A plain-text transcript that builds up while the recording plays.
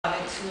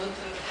გავიცნოთ,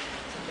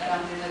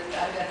 რამდენად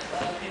კარგად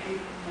ყველაფერი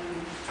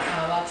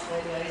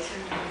გავაწყდა, ესე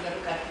მინდა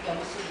რომ კარგი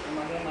გამოსულიყო,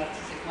 მაგრამ არც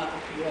ისე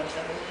მაყოფილი არ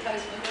საბოლოოდ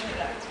არის, მაგრამ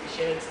რა ვიცი,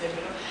 შეიძლება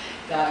რომ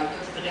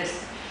გავიგოთ დღეს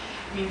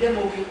მინდა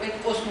მოვიყვეთ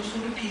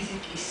კოსმოსური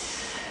ფიზიკის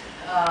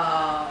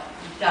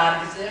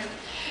დარგზე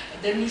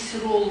და მის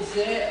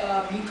როლზე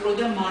მიკრო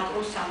და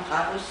მაკრო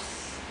სამყაროს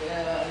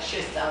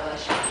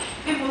შესწავლაში.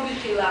 მე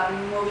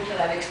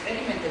მოვიხილავ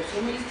ექსპერიმენტებს,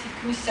 რომელიც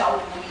თითქმის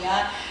საუკუნეა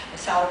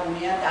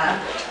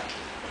ტარდება.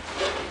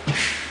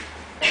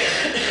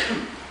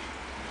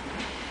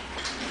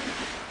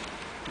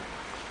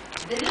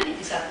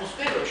 დედამიწის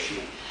ატმოსფეროში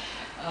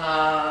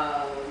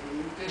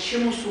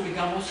შემოსული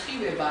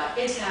გამოსხივება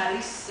ეს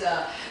არის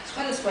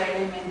სხვადასხვა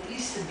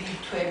ელემენტის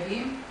ბირთვები,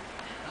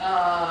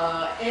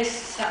 ეს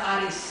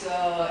არის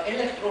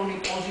ელექტრონი,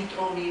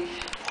 პოზიტრონი,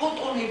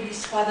 ფოტონები,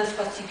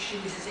 სხვადასხვა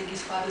სიხშირის, ესე იგი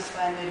სხვადასხვა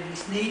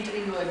ენერგიის,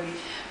 ნეიტრინოები,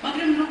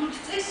 მაგრამ როგორც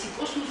წესი,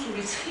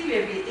 კოსმოსური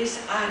სხივები ეს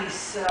არის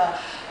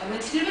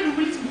მეცნიერება,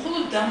 რომელიც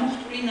მხოლოდ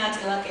დამუხტული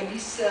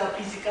ნაწილაკების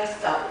ფიზიკას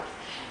სწავლობს.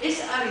 ეს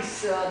არის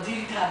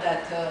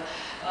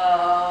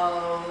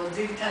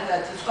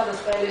ძირითადად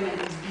სხვადასხვა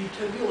ელემენტის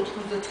ბირთვები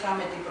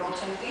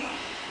 99%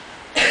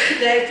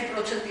 და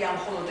 1%-ია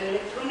მხოლოდ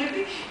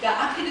ელექტრონები და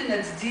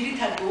აქედანაც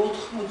ძირითადად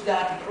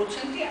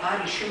 90%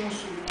 არის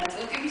შემოსული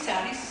ნაწილაკების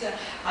არის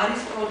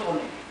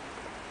პროტონები.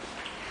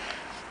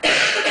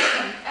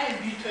 აი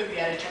ბირთვები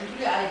არის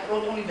ჩამთვლილი, აი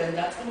პროტონიდან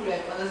დაწყებული,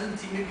 აი ყველაზე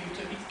მძიმე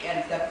ბირთვებიც კი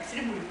არის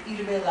დაფიქსირებული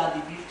პირველადი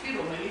ბირთვი,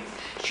 რომელიც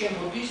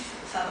შემოდის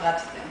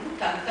სადღაციდან. ნუ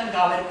თან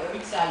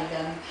გავერკვევით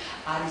საიდან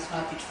არის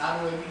მათი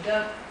წყაროები და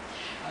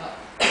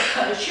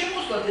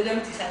შემოსვლა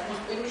დედამიწის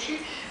ატმოსფეროში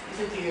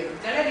ესეთი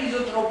ძალიან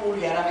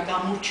იზოტროპულია, რამე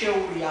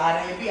გამორჩეული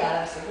არეები არ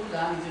არსებობს,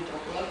 ძალიან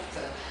იზოტროპულად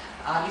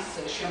არის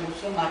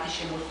მათი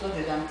შემოსვლა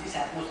დედამიწის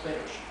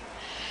ატმოსფეროში.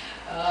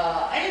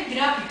 აი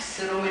გრაფიკს,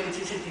 რომელიც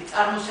ესეთი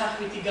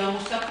წარმოსახვითი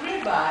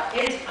გამოსახულებაა,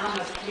 ეს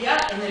ამას ქვია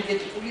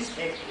ენერგეტიკული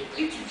სპექტრი.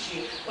 პრინციპში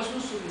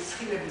კოსმოსური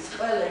სხივების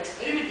ყველა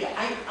ექსპერიმენტი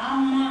აი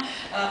ამ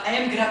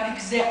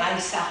გრაფიკზე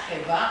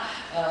აისახება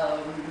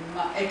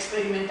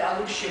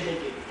ექსპერიმენტალური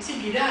შედეგები. ისე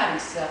იგი რა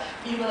არის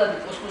პირველადი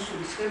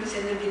კოსმოსური სხივების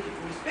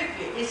ენერგეტიკული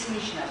სპექტრი, ეს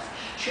ნიშნავს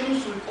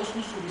შემოსული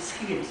კოსმოსური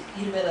სხივების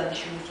პირველადი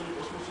შემოსული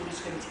კოსმოსური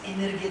სხივების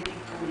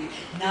ენერგეტიკული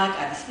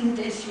ნაკადის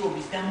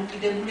ინტენსივობის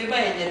დამოკიდებულება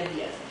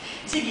ენერგიაზე.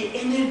 ისე იგი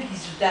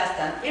ენერგიის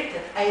ზრდასთან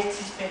ერთად აი ეს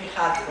ცისფერი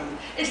ხაზი,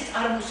 ეს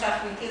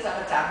წარმოსახვითი,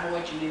 სადაც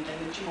აღმოვაჩინე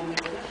ინტერნეტში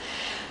მომეწონა,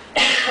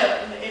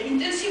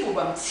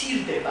 ინტენსივობა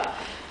მცირდება.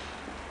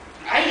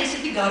 აი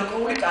ესეთი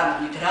გარკვეული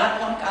კანონით, რატო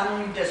ამ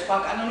კანონით და სხვა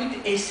კანონით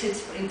ესეც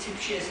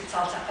პრინციპში ესეც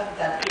ცალსახად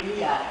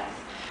დადგენილი არ არის.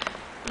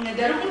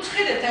 და როგორც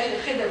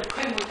ხედავთ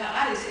ქვემოთ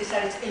არის, ეს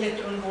არის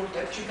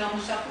ელექტრონვოლტებში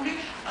გამოსახული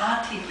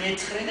 10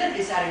 მეცხრედან,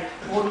 ეს არის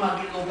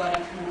ორმაგი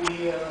ლოგარითმული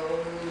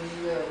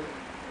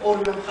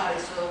ორივე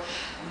მხარეს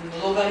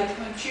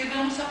ლოგარითმებშია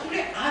გამოსახული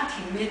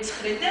 10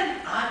 მეცხრედან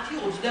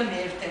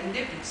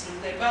 10-21-მდე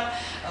ფიქსირდება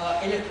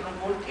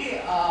ელექტრონვოლტი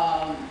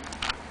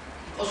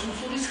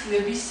კოსმოსური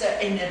სხივების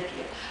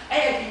ენერგია.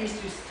 აი აქ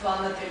იმისთვის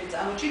თვალნათელი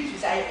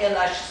წამოჩინისთვის, აი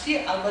LHC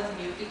ალბათ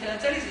მივხვდით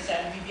რაც არის, ეს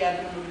არის დიდი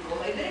ადრონული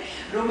კოლაიდერი,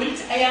 რომელიც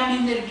აი ამ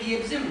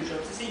ენერგიებზე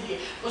მუშაობს. ესე იგი,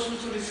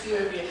 კოსმოსური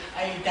სხივები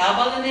აი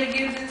დაბალ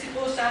ენერგიებზეც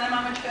იყო სანამ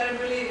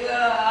ამაჩქარებელი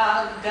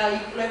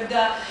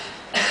გაიკვლევდა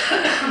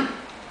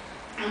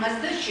ამას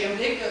და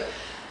შემდეგ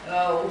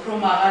უფრო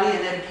მაღალი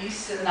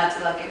ენერგიის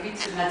ნაწილაკებით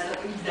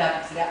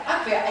დაგრძრა.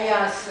 აქვე აი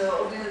ამას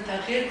ორდენათა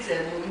ღერძზე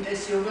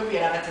ინტენსივობებია,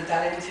 რაღაცა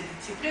ძალიან ისეთი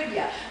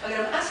ციფრებია,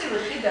 მაგრამ ასევე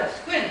ხედავს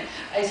თქვენ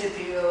აი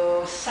ესეთი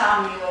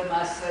 3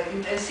 მას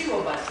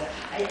ინტენსივობას,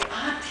 აი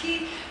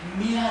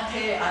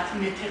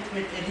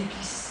 10-11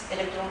 რიგის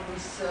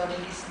ელექტრონის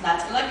რიგის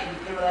ნაწილაკები,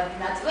 პირველადი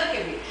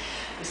ნაწილაკები,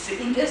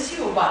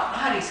 ინტენსივობა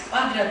არის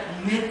კვადრატულ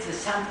მეტრზე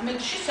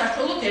სანტიმეტრში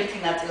საშუალოდ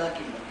 1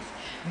 ნაწილაკი.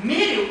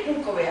 მე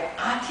უკვე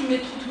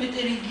 10-15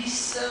 რიგის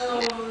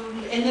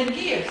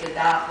ენერგიებზე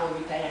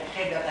დაახლოებით აი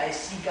ხედავთ აი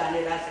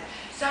სიგანე რაზე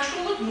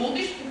საშუალოდ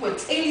მოდის უკვე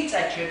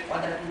წელიწადში 1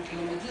 კვადრატულ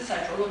კილომეტრზე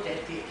საშუალოდ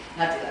 1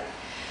 ნაწილაკი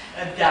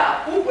და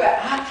უკვე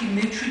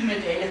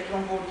 10-17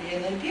 ელექტრონვოლტი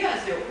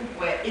ენერგიაზე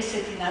უკვე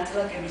ესეთი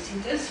ნაწილაკების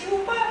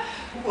ინტენსივობა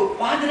უკვე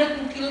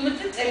კვადრატულ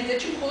კილომეტრზე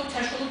წელიწადში მხოლოდ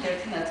საშუალოდ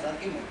 1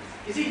 ნაწილაკი მოდის.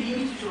 ესე იგი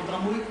იმისთვის რომ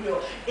გამოიკვლიო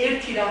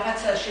ერთი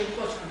რაღაცა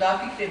შემთხვევაში რომ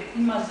დააფიქრდეთ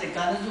იმაზე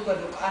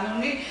განაზოგადო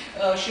კანონი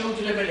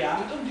შეუძლებელია.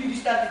 ამიტომ დიდი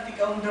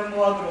სტატისტიკა უნდა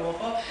მოაგროვო,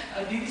 ხო?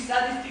 დიდი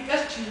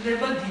სტატისტიკას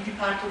ჭირდება დიდი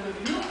ფართობები.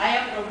 ნუ აი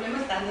ამ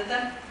პრობლემას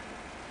თანდათან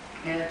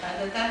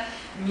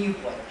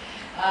მივყვეთ.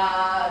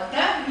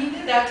 და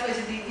მინდა დაწყო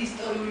ესეთი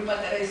ისტორიული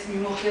პატარა ეს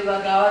მიმოხილვა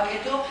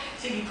გავაკეთო.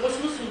 ესე იგი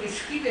კოსმოსური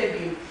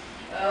სხივები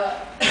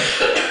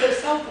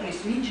საუკუნის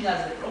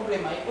მიჯნაზე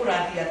პრობლემა იყო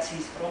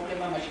რადიაციის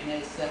პრობლემა, მაშინ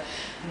ეს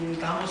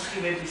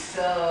გამოსხივების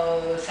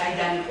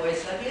საიდან იყო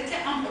ეს რადიაცია,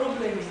 ამ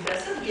პრობლემის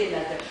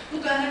დასადგენად,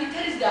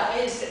 განავითარეს და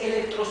ეს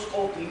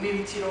ელექტროსკოპი, მე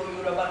ვიცი რომ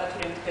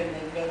ლაბორატორიებში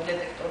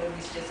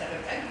დეტექტორების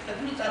შესახებ წაიკითხა,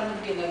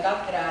 წარმოდგენა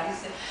გაქვთ რა არის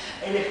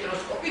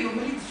ელექტროსკოპი,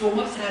 რომელიც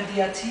ზომავს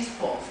რადიაციის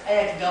ფონს. აი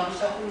აქ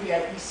გამოსახულია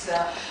ის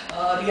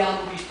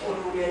რეალური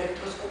ისტორიული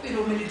ელექტროსკოპი,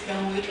 რომელიც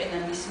გამოიყენა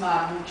მისმა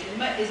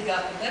აღმოჩენებმა, ეს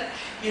გახლდათ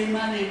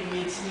გერმანელი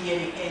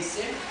მეცნიერი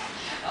ესე,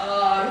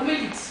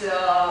 რომელიც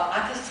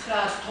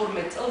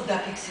 1912 წელს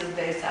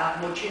დაფიქსირდა ეს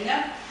აღმოჩენა.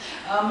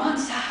 მან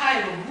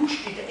საჰაერო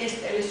ბუშტით ეს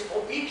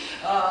ტელესკოპი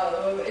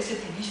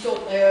ესეთი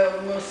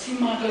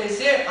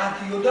სიმაღლეზე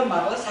ადიოდა,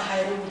 მაგრამ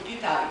საჰაერო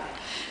ბუშტით ავიდა.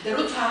 და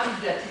როცა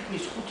ავიდა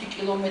თითქმის 5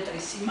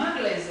 კილომეტრის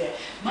სიმაღლეზე,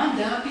 მან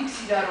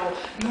დააფიქსირა, რომ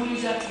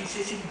იონიზაციის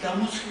ესეთი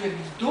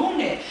გამოსხივების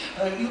დონე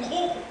იყო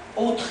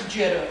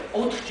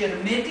 4-ჯერ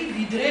მეტი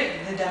ვიდრე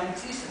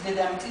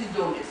დედამიწის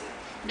დონეზე.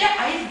 და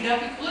აი ეს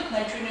გრაფიკულად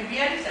ნაჩვენები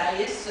არის, აი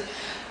ეს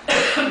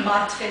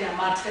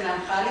მარცხენა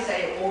მხარეს,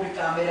 აი ორი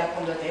კამერა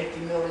ჰქონდათ, ერთი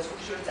მეორეს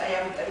შორის, აი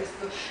ამ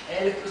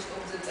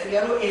ელექტროსკოპზე წერია,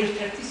 რომ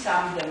ერთ-ერთი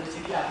 3-დან, ესე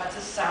იგი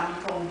რაღაცა 3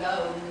 ჰქონდა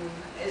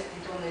ეს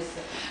თვითონ ეს.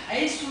 აი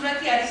ეს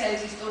სურათი არის, აი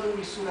ეს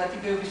ისტორიული სურათი,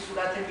 ბევრი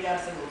სურათები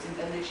არსებობს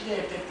ინტერნეტში და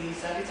ერთ-ერთი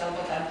ის არის,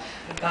 ალბათ ამ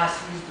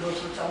გასვლის დროს,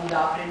 როცა უნდა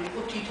აფრენიყო,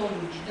 თვითონ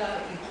უჯდა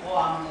იყო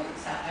ამ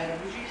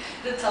საჰაეროში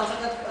და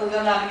ცალსახად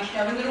ყველგან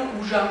აღნიშნავენ, რომ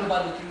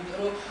უჟანგბადოთ, იმიტომ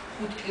რომ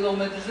 5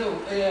 კილომეტრზე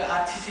უკვე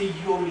 10-ზე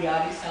იოლი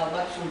არის,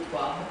 ალბათ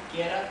სულთქვა, კი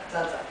არა,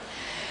 წაცა.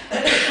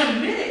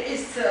 მე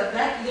ეს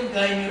და კიდევ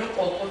გაიმერო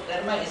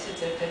კოლპოსტერმა, ესეც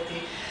ერთ-ერთი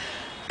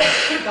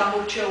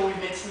გამორჩეული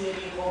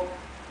მეცნიერი იყო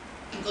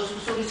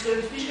კოსმოსური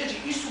სხივების ფიზიკაში,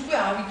 ის უკვე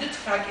ავიდა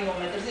 9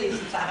 კილომეტრზე, ის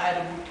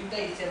საჰაერო ბურთით და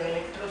ისევ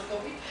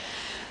ელექტროსკოპით.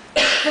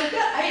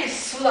 და აი ეს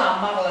სვლა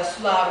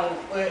რომ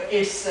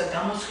ეს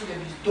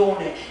გამოსხივების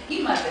დონე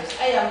იმატებს,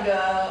 აი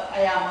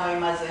ამ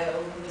იმაზე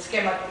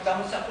სქემატურ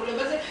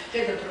გამოსახულებაზე,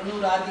 ხედავთ რომ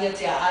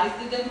რადიაცია არის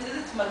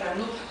დედამიწაზეც, მაგრამ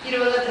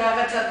პირველად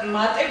რაღაცა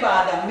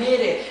მატებაა და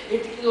მერე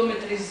 1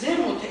 კილომეტრის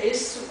ზემოთ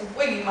ეს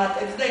უკვე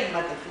იმატებს და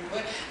იმატებს უკვე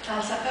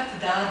თალსახად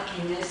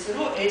დაადგინეს,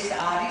 რომ ეს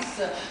არის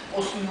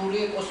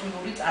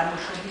კოსმიური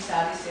წარმოშობის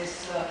არის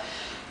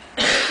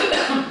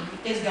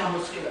ეს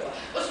გამოსხივება.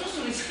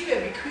 კოსმოსური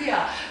სხივები ქვია,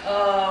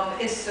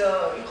 ეს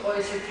იყო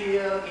ესეთი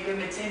კიდე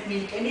მეცნიერ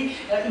მიიკენი,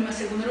 იმას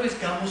ეგონა რომ ეს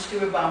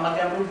გამოსხივებაა,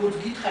 მაგრამ როგორც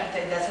გითხარით,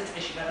 აი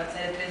დასაწყისში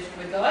რაღაცნაირად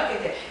რეზუმე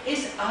გავაკეთე,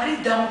 ეს არის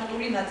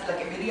დამუხტული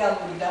ნაწილაკები,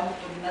 რეალური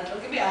დამუხტული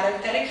ნაწილაკები,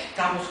 არავით არის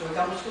გამოსხივება.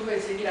 გამოსხივება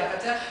ესე იგი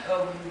რაღაცა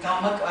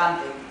გამა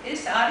კვანტები.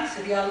 ეს არის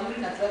რეალური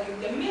ნაწილაკები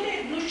და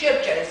მე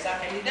შევჭერ ეს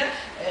სახელი და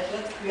ეხლა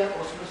თქვია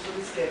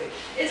კოსმოსური სხივები.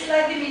 ეს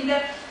სლაიდი მინდა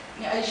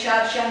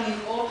შარშან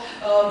იყო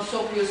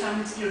მსოფლიო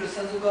სამეცნიერო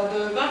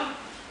საზოგადოება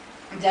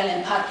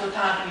ძალიან ფართოდ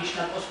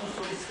აღნიშნა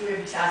კოსმოსური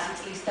სხივების 100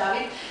 წლის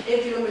დავით.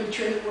 ერთი რომელიც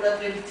ჩვენი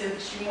ყურადღების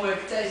ცენტრში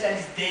მოექცა, ეს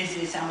არის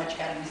დეზე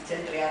სამაჩქარების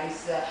ცენტრი არის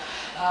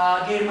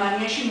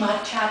გერმანიაში, მათ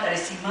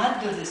ჩაატარეს იმ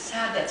ადგილზე,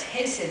 სადაც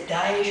ჰესე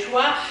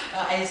დაეშვა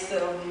ეს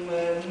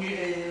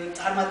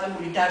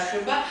წარმატებული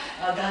დაშვება,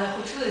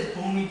 განახორციელა ეს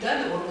ბომიდან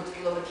 40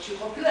 კილომეტრში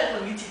ყოფილა. ეხლა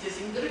ვიცით ეს,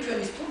 იმიტომ რომ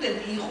ჩვენი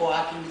სტუდენტი იყო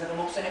აქ, იმის რომ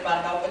მოხსენება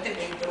არ გავუკეთებ,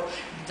 იმიტომ რომ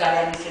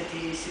ძალიან ისეთი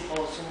ის იყო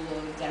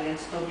ძალიან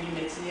ცნობილი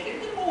მეცნიერები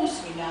და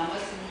მოусმინა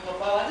ამას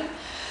მიყვავად.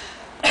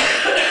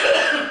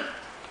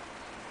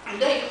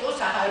 და იყო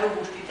საჰაერო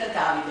ბუშტითაც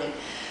ავიდნენ.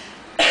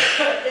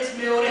 ეს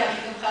მეორე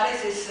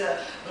მხარეს ეს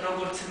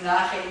როგორც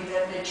ნახე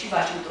ინტერნეტში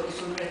ვაშინგტონის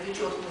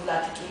უნივერსიტეტში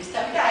 90 წლის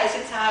თავი და აი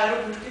ესეც საჰაერო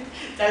ბუშტით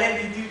ძალიან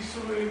დიდი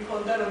სურვილი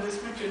მქონდა, როდესაც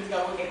მე ჩვენს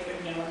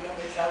გავაკეთებინა, მაგრამ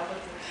ეს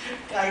ალბათ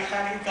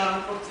კაიხანი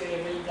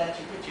განხორციელებელი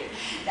დაჭიქოჩე.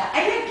 და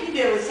აი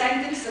კიდევ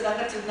საინტერესო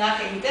რაღაც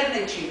ნახე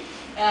ინტერნეტში,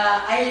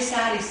 აი ეს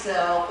არის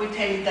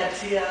ყვითელი და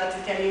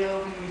წითელი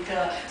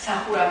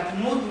სახურავით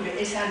მოდული,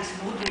 ეს არის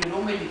მოდული,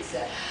 რომელიც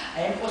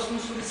აი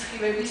კოსმოსური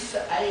სხივების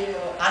აი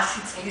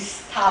 100 წლის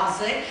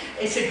თავზე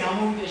ესე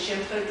გამოვიდა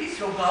შემთხვევით,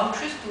 რომ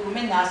გაუშვეს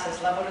თურმე NASA-ს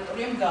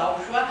ლაბორატორიამ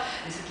გაუშვა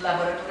ესეთ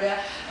ლაბორატორია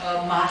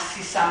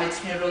მარსის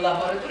სამეცნიერო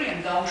ლაბორატორიამ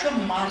გაუშვა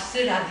მარსზე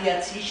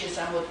რადიაციის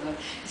შესამოწმებლად.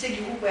 ესე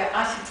იგი უკვე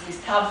 100 წლის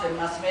თავზე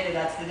მას მერე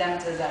რაც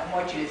დედამიწაზე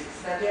აღმოაჩინეს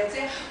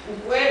რადიაცია,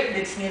 უკვე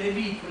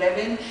მეცნიერები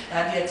იკვლევენ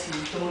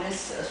რადიაციის დონეს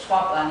სხვა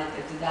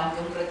პლანეტებზე და ამ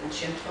კონკრეტულ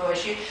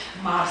შემთხვევაში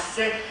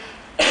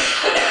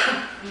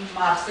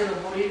მარსზე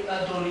როგორი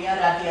დონეა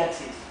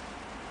რადიაციის.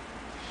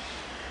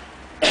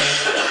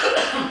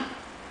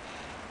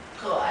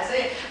 ხო, ასე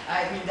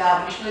აი მინდა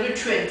აღნიშნო, რომ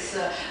ჩვენც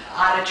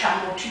არ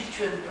ჩამოვჩით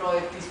ჩვენ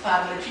პროექტის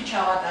ფარგლებში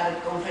ჩავატარეთ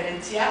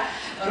კონფერენცია,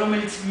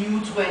 რომელიც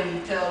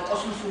მიუძღვენით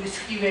კოსმოსური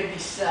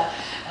სხივების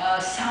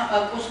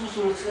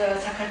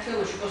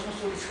საქართველოში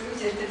კოსმოსური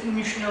სხივების ერთ-ერთი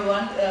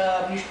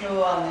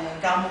მნიშვნელოვან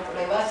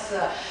გამოკვლევას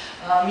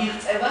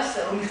მიღწევას,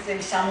 რომლის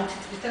 60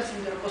 წლის თავს,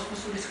 იმიტომ რომ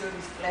კოსმოსური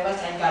სხივების კვლევას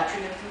აი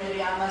გაჩვენებთ მე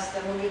ამას და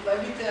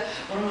მოვიყვებით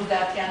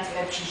 50-იან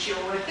წლებში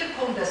შეუერთეთ,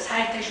 ქონდა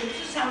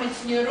საერთაშორისო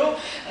სამეცნიერო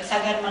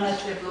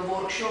საგანმანათლებლო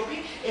ვორქშოპი,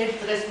 ერთ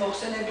დღეს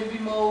მოხსენებები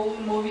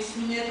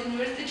მოვისმინეთ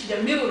უნივერსიტეტში და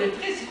მეორე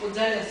დღეს იყო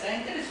ძალიან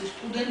საინტერესო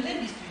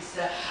სტუდენტებისთვის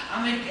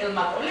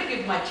ამერიკელმა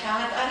კოლეგებმა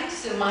ჩაატარეს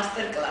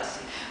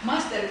მასტერკლასი.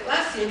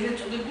 მასტერკლასი ეგრეთ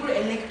წოდებულ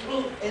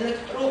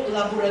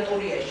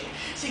ელექტროლაბორატორიაში.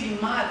 ესე იგი,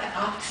 მათ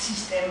აქვთ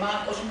სისტემა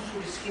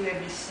კოსმოსური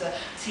სხივების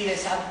მცირე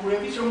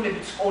სადგურების,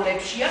 რომლებიც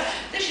სკოლებშია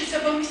და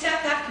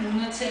შესაბამისად აქვთ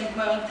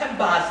მონაცემთა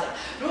ბაზა,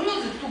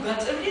 რომელზეც თუ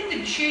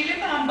გაწევრიანდები,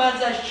 შეიძლება ამ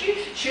ბაზაში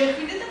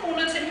შეხვიდეთ და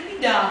მონაცემები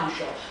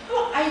დაამუშავოთ. ნუ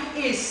აი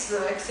ეს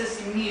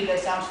ექსესი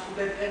მიიღეს ამ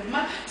სტუდენტებმა,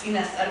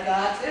 წინასწარ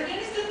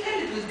გააწევრიანეს და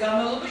მთელი დღის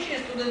განმავლობაში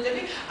ეს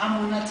სტუდენტები ამ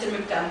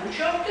მონაცემებთან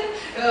მუშაობდნენ,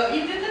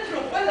 იმდენად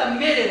რომ ყველა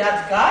მერე რაც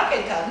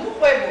გააკეთა, ნუ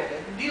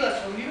ყვებოდნენ. დილას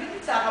რომ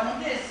მივედით,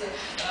 საღამომდე ეს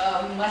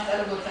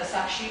მასწავლებელთა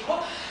სახლში იყო,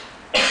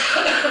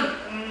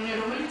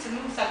 რომელიც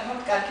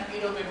საკმაოდ კარგი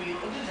პირობები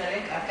იყო და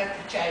ძალიან კარგად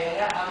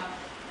ჩაიარა ამ.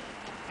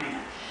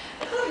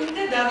 ახლა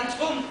მინდა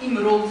დავიწყო იმ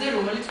როლზე,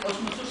 რომელიც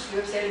კოსმოსურ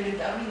სხივებს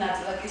ელემენტარული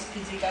ნაწილაკის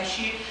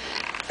ფიზიკაში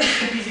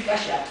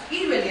აქვს.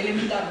 პირველი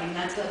ელემენტარული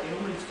ნაწილაკი,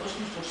 რომელიც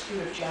კოსმოსურ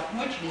სხივებში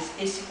აღმოაჩინეს,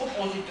 ეს იყო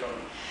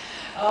პოზიტრონი.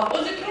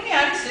 პოზიტრონი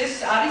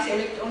არის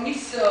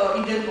ელექტრონის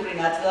იდენტური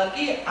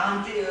ნაწილაკი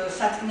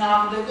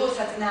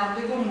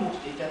საწინააღმდეგო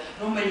მუხტით,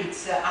 რომელიც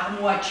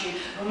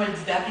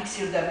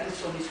დაფიქსირდა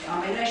ვილსონის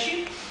კამერაში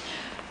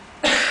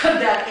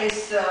და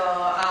ეს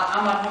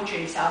ამ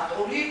აღმოჩენის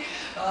ავტორი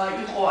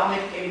იყო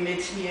ამერიკელი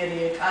მეცნიერი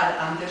კარლ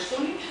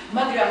ანდერსონი,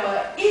 მაგრამ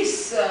ის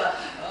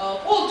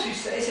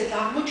ყოველთვის ესეთ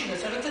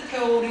აღმოჩენას რაღაცა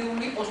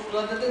თეორიული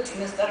პოსტულატა და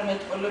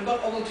წინასწარმეტყველება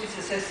ყოველთვის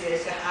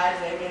ესე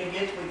ჰაერზაიმერი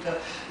გეტყვით,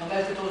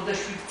 მაგალითად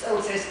 27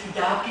 წელს ეს კი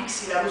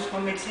დააფიქსირა რუსმა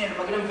მეცნიერმა,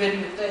 მაგრამ ვერ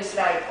მიხვდა ეს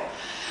რა იყო.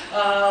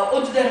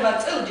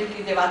 28 წელს, ჯერ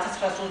კიდევ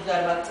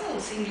 1928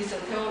 წელს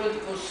ინგლისელ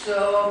თეორეტიკოს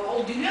პოლ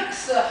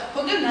დინაკს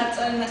ჰქონდა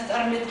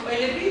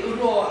ნაწარმეტყველები,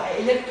 რომ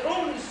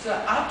ელექტრონს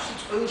აქვს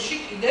წყვილში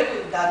კიდევ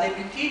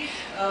დადებითი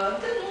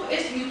და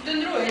ეს მიხვდნენ,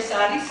 რომ ეს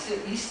არის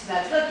ის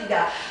ნაწილაკი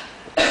და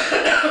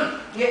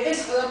ეს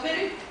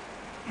ყველაფერი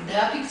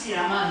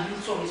დააფიქსირა მან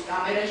ვილსონის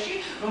კამერაში,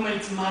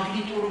 რომელიც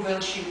მაგნიტურ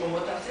ველში იყო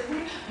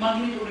მოთავსებული,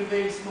 მაგნიტური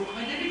ველის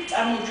მოქმედებით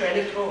წარმოუჩა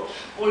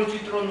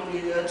ელექტროპოზიტრონული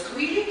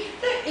წყვილი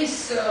და ეს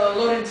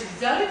ლორენცის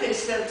ძალით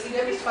ეს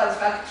წილები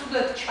სხვადასხვა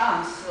ცუდად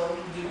ჩანს,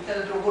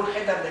 ძირითადად როგორ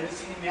ხედავდნენ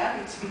ისინი მე არ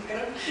ვიცი,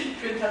 მაგრამ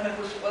ჩვენთან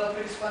ახლოს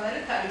ყველაფერი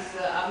სხვანაირად არის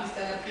ამის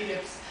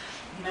პირებს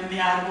მე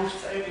არ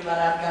მოსწრები ვარ,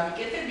 არ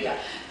გამიკეთებია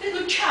და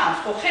ნუ ჩანს,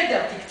 ხო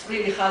ხედავთ იქ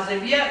წვრილი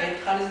ხაზებია ერთ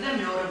მხარეს და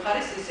მეორე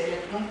მხარეს ეს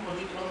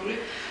ელექტროპოზიტრონული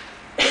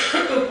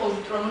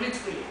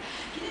წყვილი.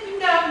 კიდე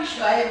მინდა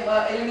აღნიშნო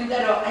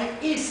ელემენტარო,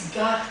 ეს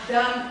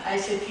გახდა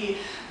ესეთი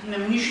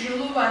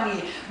მნიშვნელოვანი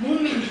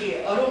მომენტი,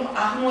 რომ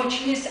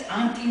აღმოაჩინეს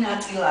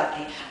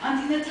ანტინაწილაკი,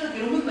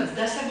 რომელმაც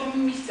დასაბამი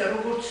მისცა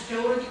როგორც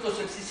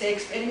თეორეტიკოსებს, ისე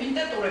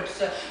ექსპერიმენტატორებს,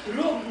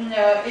 რომ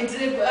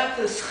ეძლებათ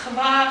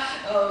სხვა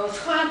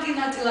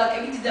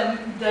ანტინაწილაკებით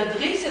და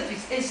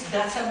დღეისათვის ეს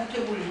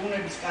დასაბუთებული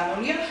ბუნების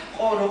კანონია,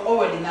 რომ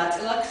ყოველი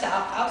ნაწილაკს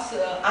აქვს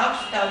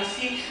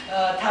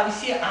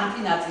თავისი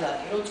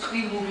ანტინაწილაკი, რომ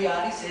წყვილური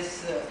არის ეს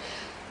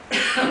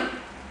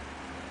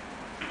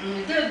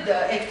და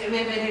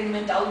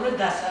ექსპერიმენტალურად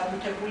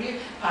დასაბუთებული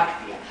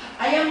ფაქტია.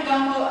 აი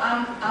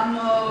ამ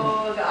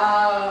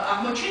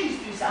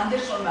აღმოჩენისთვის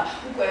ანდერსონმა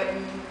უკვე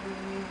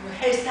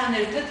ჰესთან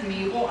ერთად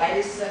მიიღო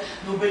ეს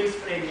ნობელის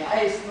პრემია.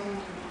 ეს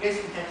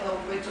ახლა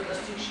უკვე ცოტა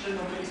სიჩქარე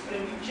ნობელის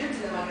პრემიით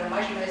შეძლება, მაგრამ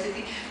მაშინ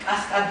ესეთი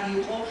კასკადი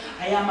იყო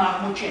აი ამ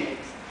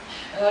აღმოჩენების.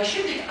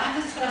 შემდეგ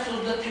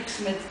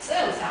 1936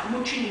 წელს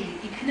აღმოჩენილი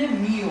იქნა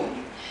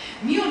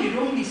მიონი,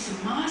 რომლის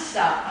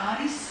მასა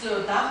არის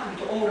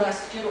დაახლოებით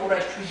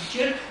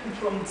 200-207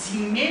 უფრო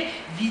მძიმე,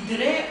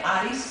 ვიდრე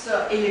არის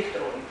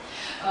ელექტრონი.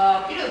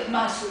 პირველად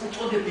მას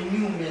უწოდებდნენ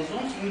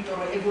ნიუმეზონს, იმიტომ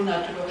რომ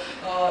ეგონათ რომ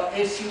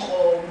ეს იყო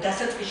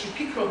დასაწყისში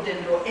ფიქრობდნენ,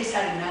 რომ ეს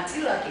არის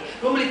ნაწილაკი,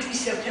 რომელიც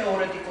ისევ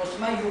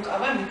თეორეტიკოსმა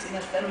იუკავა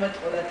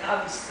მიწინასწარმეტყველა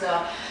თავის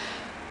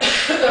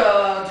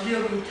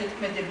ძლიერი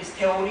უთეთქმედების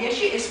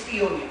თეორიაში ეს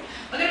პიონერი.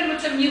 მაგრამ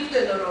როცა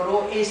მიხვდნენ,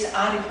 რომ ეს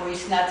არ იყო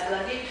ის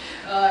ნაწილაკი,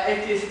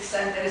 ერთი ესეთი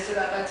საინტერესო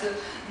რაღაც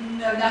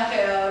ნახე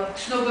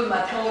ცნობილმა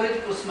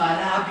თეორეტიკოსმა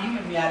რაბიმ,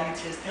 მე არ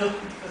ვიცი ეს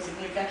თეორეტიკოსი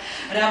იქნება,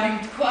 რაბიმ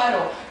თქვა,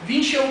 რომ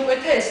ვინ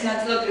შეუკვეთა ეს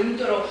ნაწილაკი,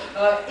 იმიტომ რომ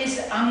ეს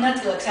ამ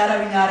ნაწილაკს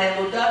არავინ არ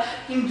ელოდა,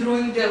 იმ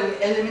დროინდელ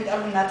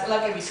ელემენტარული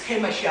ნაწილაკების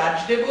სქემაში არ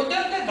ჯდებოდა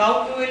და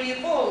გაუკვირველი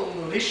იყო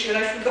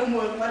რაშუდა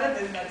მოეყვანათ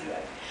ეს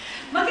ნაწილაკი.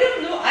 მაგრამ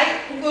ნუ აი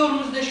უკვე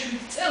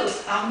 57 წელს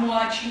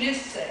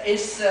აღმოაჩინეს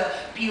ეს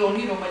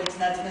პიონი, რომელიც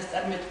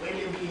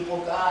ნაწილაკწარმეტყველები იყო.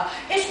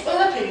 ეს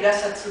ყველაფერი,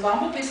 რასაც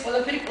ვამბობ, ეს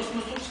ყველაფერი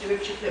კოსმოსურ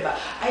სხივებში ხდება.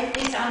 აი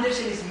ეს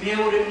ანდერსონის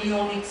მეორე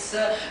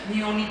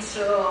მიონიც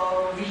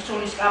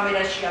ვილსონის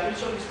კამერაშია.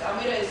 ვილსონის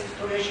კამერა ეს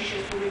ისტორიაში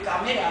შესული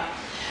კამერა.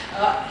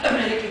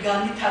 ამერიკი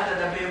განვითარდა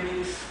და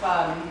ბევრი სხვა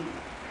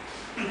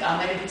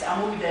კამერები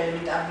წამოვიდა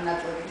ელემენტარული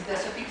ნაწილაკების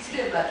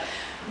დასაფიქსირებლად.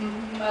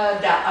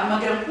 და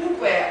მაგრამ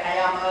უკვე აი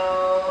ამ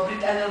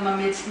ბრიტანელმა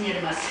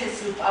მეცნიერმა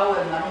სესილ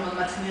პაუელმა,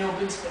 რომელმაც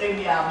ნობელის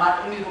პრემია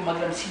მარტო მიიღო,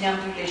 მაგრამ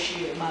სინამდვილეში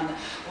მან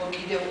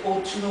კიდევ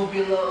 2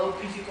 ცნობილ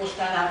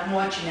ფიზიკოსთან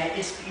აღმოაჩინა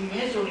ეს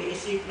მეზონი,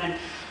 ესე იყვნენ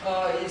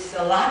ეს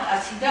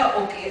ლატასი და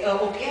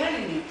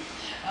ოკეანინი.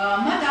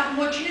 მათ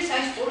აღმოაჩინეს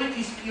აი სწორედ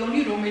ის პიონი,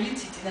 რომელიც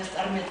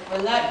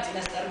იწინასწარმეტყველა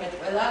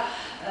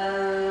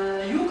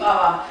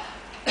იუკავამ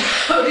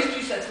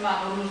რისთვისაც მან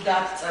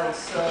 50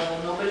 წელს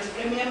ნობელის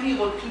პრემია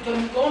მიიღო, თვითონ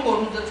მიკომ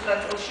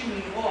 59 წელში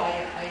მიიღო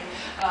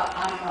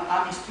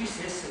ამისთვის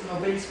ეს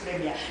ნობელის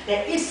პრემია. და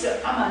ეს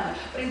ამან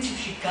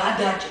პრინციპში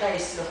გადაჭრა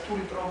ეს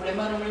რთული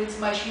პრობლემა, რომელიც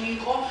მაშინ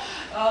იყო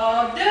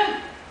და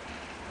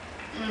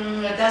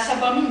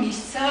დასაბამი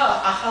მისცა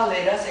ახალ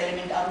ერას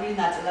ელემენტარული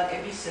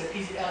ნაწილაკების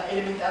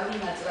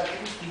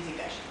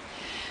ფიზიკაში.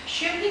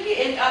 შემდეგი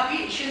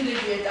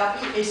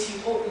ეტაპი ეს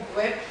იყო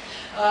უკვე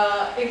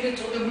ეგრეთ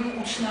წოდებული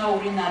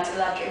უცნაური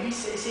ნაწილაკების,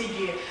 ესე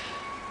იგი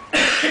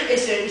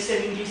ისე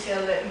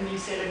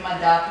ინგლისელებმა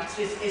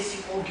დააფიქსირეს, ეს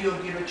იყო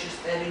გიორგი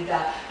როჩესტერი და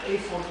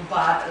კლიფორდ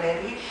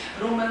ბატლერი,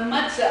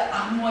 რომელმაც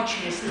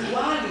აღმოაჩინეს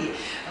კვალი,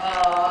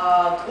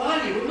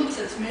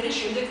 რომელსაც მერე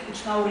შემდეგ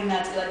უცნაური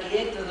ნაწილაკი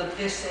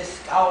დღეს ეს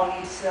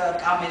კაონის,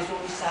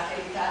 კამეზონის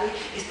სახელით არის,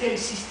 ეს მთელი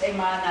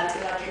სისტემაა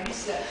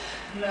ნაწილაკების,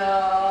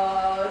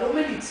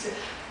 რომელიც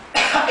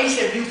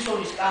ესე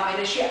ვილსონის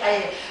კამერაში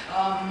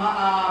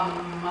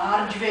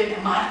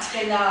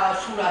მარცხენა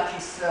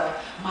სურათის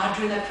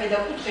მარჯვენა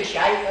ქვედაკუთხეში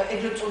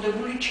ეგრეთ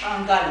წოდებული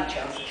ჩანგალი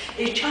ჩანს.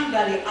 ეს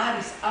ჩანგალი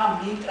არის ამ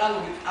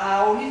ნეიტრალური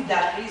კაონის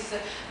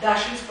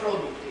დაშლის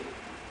პროდუქტი.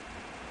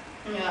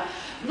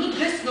 Ну,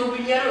 დღეს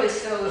ცნობილია, რომ ეს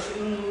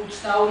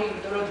უცნაური,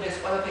 იმიტომ რომ დღეს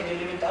ყველაფერი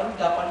ელემენტარული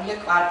დაყვანილია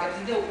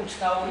კვარკებზე და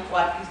უცნაური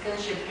კვარკისგან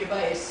შედგება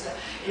ეს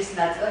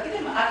ნაწილაკი და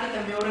აქეთ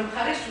მეორე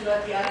მხარე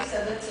სურათი არის,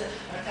 სადაც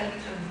მართალი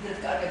დიდად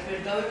კარგად ვერ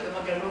დავიწყე,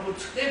 მაგრამ როგორც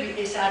ხდები,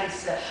 ეს არის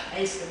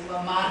ეს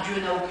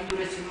მარჯვენა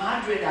უკიდურესი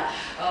მარჯვენა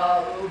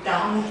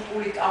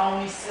დამუხტული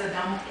კაონის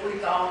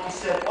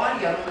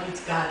კვარია, რომელიც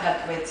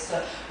გადაკვეთს,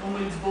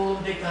 რომელიც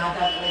ბოლომდე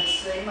გადაკვეთს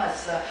იმას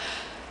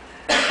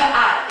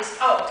ეს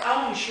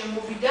კაონის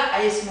შემოვიდა,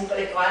 ეს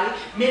მოკლე კვალი,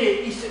 მერე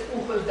ის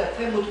უხვევს და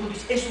ქვემოთ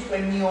მოდის, ეს უკვე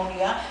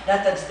მიონია,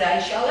 რათაც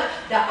დაიშალა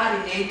და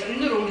არის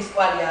ნეიტრინო, რომლის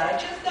კვალი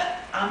არაჩანს და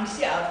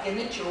ამისი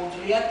აღდგენით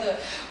შეუძლიათ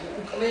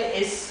უკვე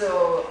ეს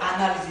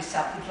ანალიზის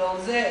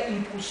საფუძველზე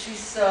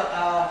იმპულსის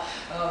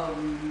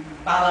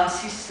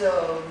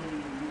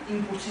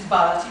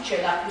ბალანსის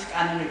შენახვის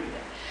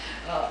კანონებიდან.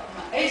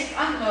 ეს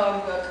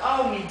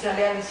კაონი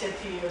ძალიან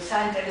ისეთი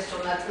საინტერესო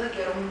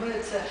ნაწილაკია,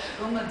 რომელიც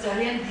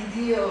ძალიან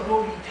დიდი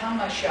როლი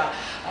ითამაშა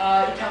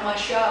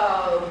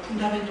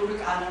ფუნდამენტური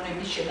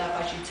კანონების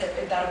შენახაში,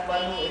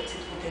 ცეპედარგვანო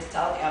ეციტყვით ეს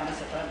ცალკე ამას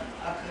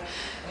აქ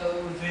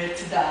ვერც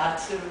და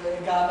არც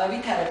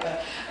გამავითარებ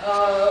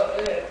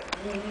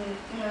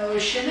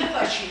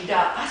შენახაში და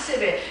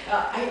ასევე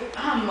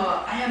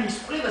ამის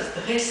კვლევას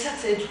დღესაც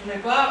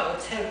ეძღვნება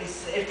ცერნის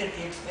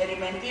ერთ-ერთი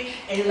ექსპერიმენტი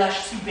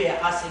ელაშსიბეა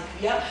ასე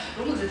ქვია,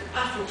 რომელზეც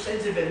პასუხს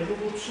ეძებენ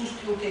როგორც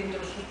სუსტი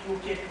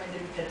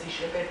ერთმანეთთან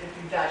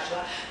შებერთების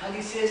დაშლა,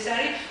 მაგის ეს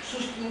არის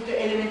სუსტი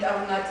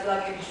ელემენტარული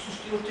ნაწილაკების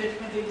სუსტი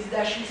ერთმანეთის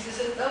დაშლის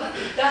შესაძლებლობა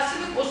და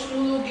ასევე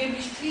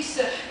კოსმოლოგებისთვის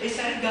ეს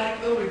არის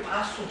გარკვეული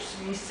პასუხს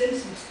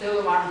მისცემს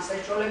მცდელოვანი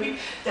საშუალებით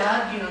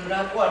დაადგინონ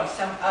რატო არის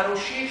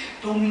სამყაროში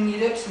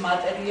დომინირებს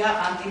მატერია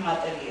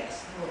ანტიმატერიას.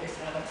 ნუ ეს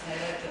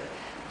რაღაცნაირად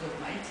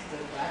დოგმაიცი და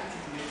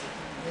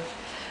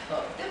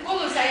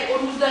ბოლოს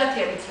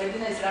 50-იანი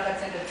წლებიდან ეს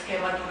რაღაცნაირად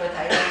სქემატურად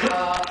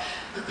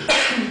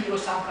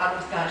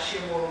სამყაროს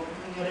გარშემო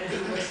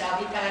რეზუმეს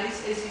ავიტარის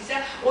ეს ისა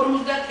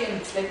 50-იანი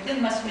წლებიდან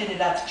მას მერე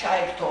რაც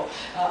ჩაერთო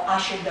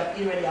აშენდა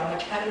პირველი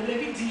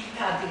ამაჩქარებლები,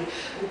 ძირითადი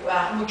უკვე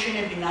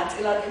აღმოჩენები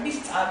ნაწილაკების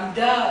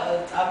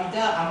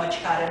წავიდა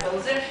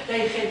ამაჩქარებელზე და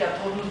იხედავთ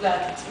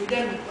 50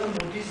 წლიდან უკვე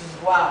მოდის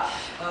ზღვა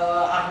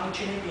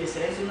აღმოჩენები, ეს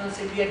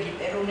რეზონანსებია,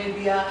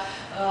 გიპერონებია,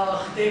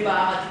 ხდება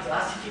ამათი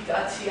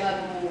კლასიფიკაცია,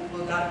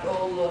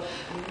 გარკვეულ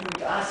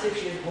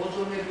ასებში ეს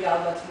ბოზონები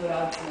ალბათ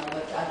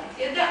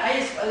წაკითხია და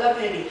ეს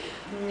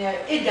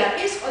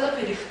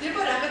ყველაფერი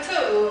ხდება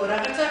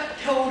რაღაცა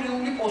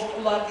თეორიული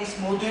პოსტულატის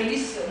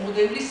მოდელის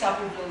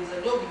საფუძველზე,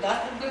 ზოგი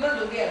დასტურდება,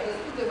 ზოგი არ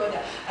დასტურდება და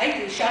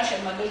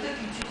შარშან მაგალითად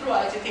იცით, რომ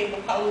ესეთი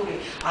ეპოქალური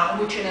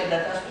აღმოჩენა და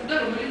დასტურდა,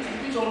 რომელიც ის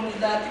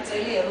 50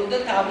 წელი ელოდა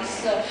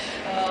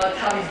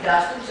თავის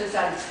დასტურს, ეს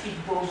არის ხიდ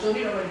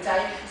ბოზონი, რომელიც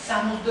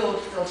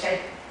 64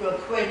 წელს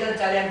ქვედა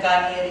ძალიან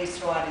განიერი ის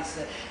რო არის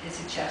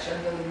ესეთ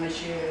შარშანდელი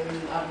მასში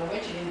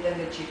აღმოვაჩინე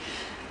ინტერნეტში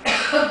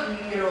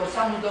რომ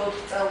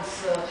 64 წელს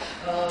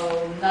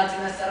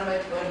ნაწილას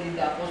წარმოეწყვეტი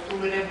და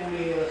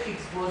პოსტულირებული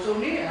ხიდს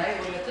ბოზონი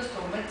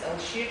 2012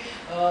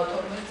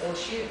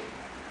 წელში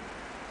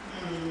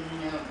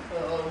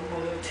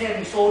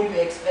ცერნის ორივე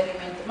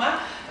ექსპერიმენტმა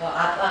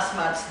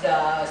ატლასმაც და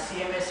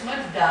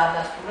CMS-მაც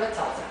დაადასტურა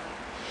ცალსახად.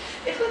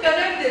 ეხლა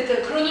გადავიდეთ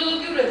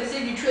ქრონოლოგიურად, ესე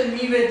იგი ჩვენ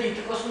მივედით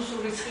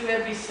კოსმოსური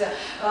სხივების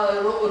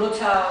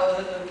როცა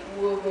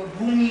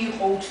ბუმი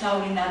იყო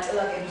უცნაური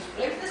ნაწილაკების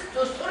კვლევის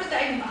და სწორედ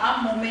ამ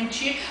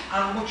მომენტში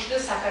აღმოჩნდა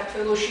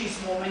საქართველოში ის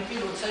მომენტი,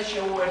 როცა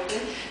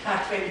შეუერთდნენ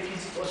ქართველი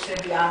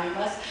ფიზიკოსები ამ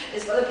იმას.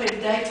 ეს ყველაფერი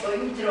დაიწყო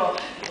იმით, რომ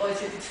იყო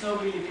ესეთი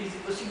ცნობილი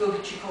ფიზიკოსი გოგი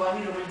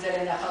ჩიქოვანი, რომელიც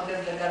ძალიან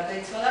ახალგაზრდა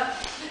გარდაიცვალა.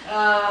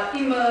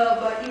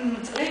 იმ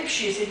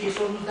წლებში, ესე იგი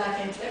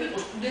 50-იანი წლები იყო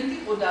სტუდენტი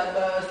იყო და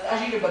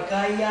სტაჟირება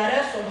გაიარა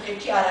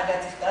სომხეთში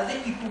არაგაწის ტაზე,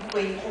 იქ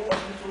უკვე იყო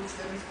კოსმოსური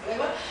სხივების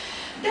კვლევა.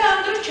 და ამ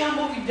დროს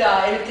ჩამოვიდა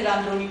ერთ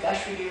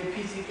ანდრონიკაშვილი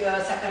ფიზიკა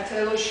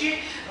საქართველოში,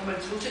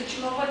 რომელიც რუსეთში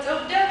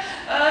მოღვაწეობდა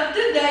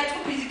და დაიწყო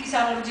ფიზიკის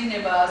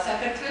აღორძინება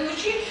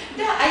საქართველოში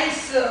და აი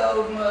ეს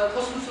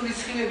კოსმოსური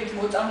სხივებით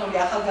მოწამლული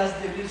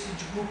ახალგაზრდების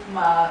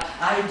ჯგუფმა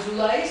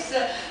აიძულა ის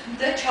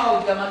და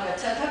ჩაუდგა მაგათ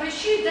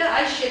სათავეში და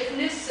აი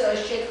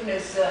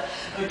შექმნეს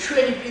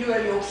ჩვენი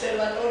პირველი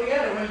ობსერვატორია,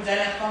 რომელიც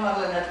ძალიან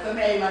ხმამაღლა თქვენ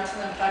აი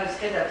მაცნე მხარეს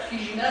ხედავთ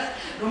ხიჟინას,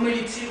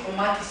 რომელიც იყო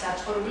მათი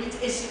საცხოვრებელი,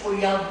 ეს იყო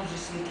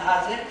იალბუზის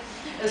მთაზე,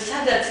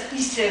 სადაც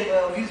ისე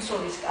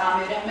ვილსონის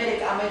კამერა, მე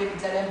კამერები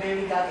ძალიან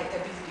ბევრი გაკეთე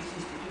ფიზიკის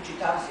ინსტიტუტში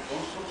თავისი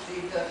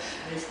კონსტრუქციით,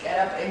 ეს კი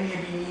არა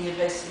პრემიები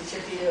მიიღეს,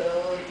 ისეთი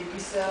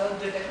ტიპის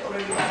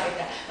დეტექტორები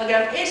გაკეთდა,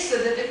 მაგრამ ეს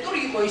დეტექტორი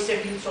იყო ისე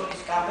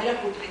ვილსონის კამერა,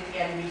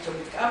 5-ლიტრიანი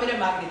ვილსონის კამერა,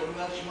 მაგნიტურ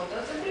ველში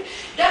მოთავსებული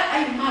და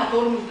აი მათ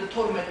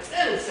 52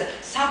 წელს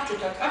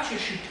საბჭოთა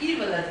კავშირში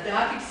პირველად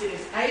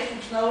დააფიქსირეს აი ეს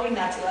უცნაური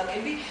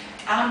ნაწილაკები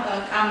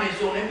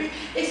კამეზონები,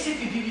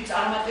 ესეთი დიდი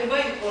წარმატება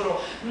იყო, რომ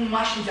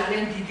მაშინ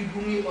ძალიან დიდი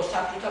ბუმი იყო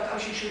საბჭოთა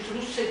კავშირში,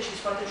 რუსეთში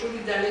სხვათა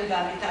შორის ძალიან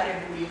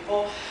განვითარებული იყო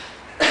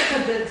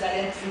და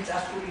ძალიან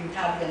წინწასული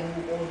თავიდან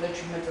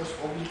 27 წელს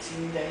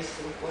ყოველცინი და ის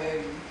უკვე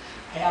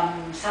აი ამ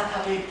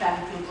სათავეებთან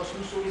იქ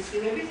კოსმოსური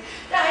სხივებით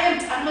და აი ამ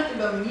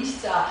წარმატებამ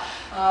მისცა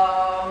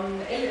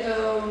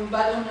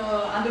ბატონ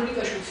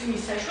ანდრონიკაშვილს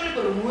იმის საშუალება,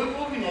 რომ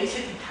მოეპოვინა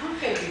ისეთი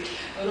თანხები,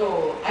 რომ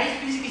აი ეს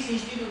ფიზიკის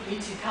ინსტიტუტი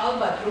იცით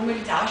ალბათ,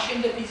 რომელიც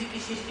აშენდა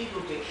ფიზიკის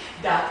ინსტიტუტი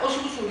და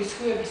კოსმოსური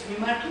სხივების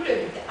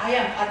მიმართულებით აი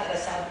ამ პატარა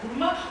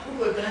სადგურმა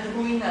უკვე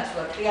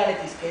გადმოინაცვლა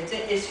ტრიალეთის ქედზე,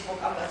 ეს იყო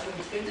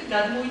კავკასიონის ქედზე,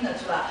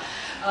 გადმოინაცვლა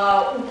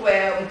უკვე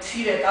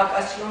მცირე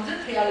კავკასიონზე,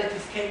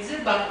 ტრიალეთის ქედზე,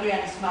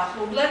 ბაკურიანის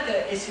მახლობლად,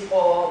 ეს იყო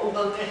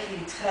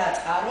უღელტეხილი 9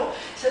 წყარო,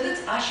 სადაც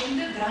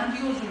აშენდა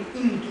გრანდიოზული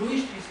იმ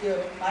დროისთვის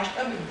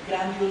მასშტაბით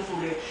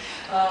გრანდიოზული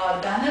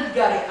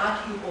დანადგარი, აქ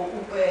იყო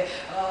უკვე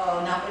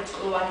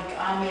ნაპერწკლოვანი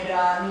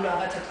კამერა, ნუ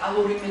რაღაცა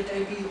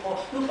კალორიმეტრები იყო,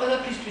 ნუ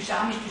ყველაფრისთვის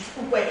ამისთვის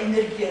უკვე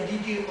ენერგია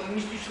დიდი იყო,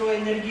 იმისთვის რომ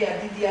ენერგია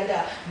დიდია და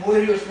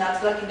მოერიოს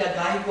ნაწლაკი და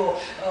გაიგო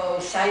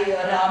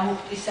რა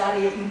მუხტის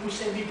არის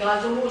იმპულსები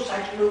გააზომო,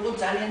 საჭირო იყო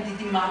ძალიან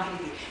დიდი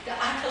მაგნიტი და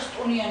 1000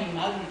 ტონიანი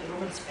მაგნიტი,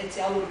 რომელიც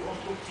სპეციალური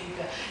კონსტრუქციით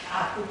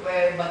აქ უკვე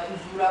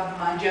ბატუზურაბ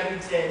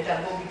მანჯავიძე და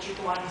გოგი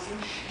ჩიტოვანის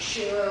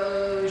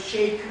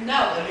შეიქმნა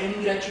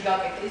ლენინგრადში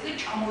გაკეთეს და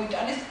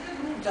ჩამოიტანეს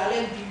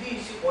ძალიან დიდი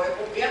ის იყო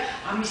ეპოპეა,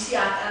 ამისი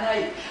ატანა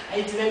იქ.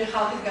 აი ძველი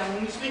ხალხის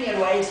გამომისმენია,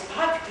 რომ აი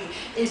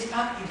ეს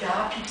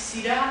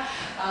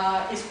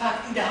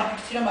ფაქტი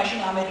დააფიქსირა მაშინ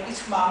ამერიკის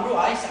ხმამ, რომ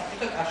აი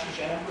საბჭოთა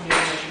კავშირში არ ამბობია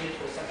მაშინ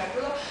ეთქვა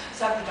საქართველოს,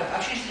 საბჭოთა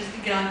კავშირში ეს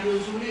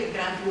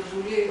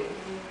გრანდიოზული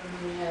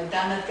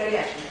დანადგარი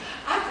აშენდა.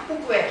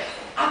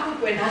 აქ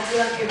უკვე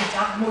ნაწილაკების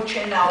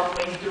აღმოჩენა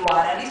უკვე ის დრო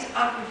არ არის,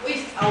 აქ უკვე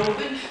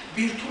სწავლობენ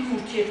ბირთვული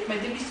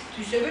ურთიერთქმედების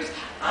თვისებებს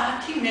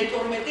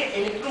 10-12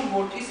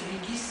 ელექტრონვოლტის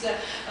რიგის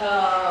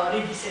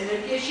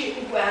ენერგიაში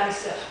უკვე არის,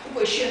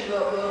 უკვე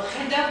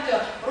ხედავთ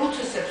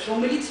პროცესებს,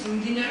 რომელიც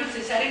მიმდინარეობს,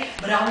 ეს არის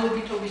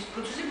მრავლობითობის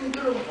პროცესი,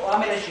 იმიტომ რომ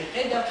კამერაში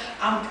ხედავთ,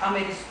 ამ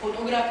კამერის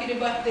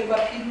ფოტოგრაფირება ხდება,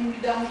 ფილმური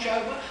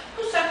დამუშავება,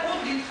 თუ საკმაოდ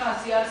დიდ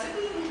ხანს იარსებდა,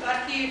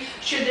 კარგი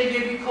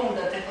შედეგები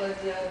ჰქონდათ, ახლა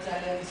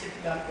ძალიან ისეთი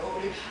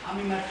გარკვეული ამ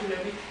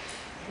მიმართულებით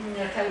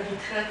ერთად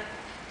გითხრათ.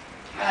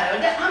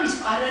 და ამის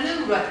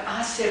პარალელურად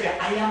ასევე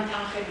აი ამ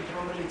თანხებით,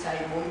 რომელიც აი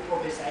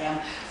მოიპოვეს აი ამ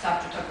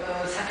საბჭოთა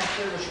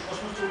საქართველოში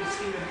კოსმოსური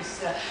სხივების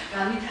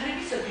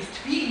განვითარებისათვის,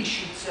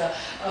 თბილისშიც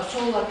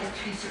სოლარის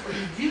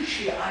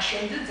თვისებაში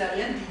აშენდა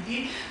ძალიან დიდი,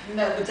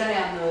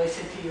 ძალიან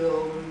ესეთი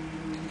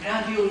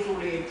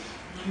გრანდიოზული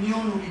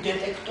მიონური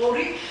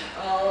დეტექტორი,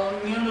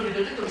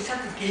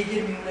 სადაც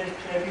გეიგერ მიულერის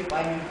თხრები იყო,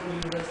 აი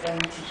მიმგონიურებიდან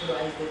იცით, რომ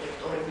აი ეს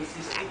დეტექტორების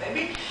ის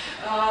ტიპები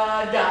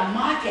და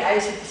მათი აი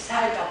ესეთი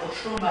საეტაპო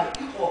შრომა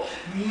იყო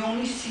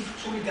მიონის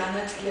სივრცული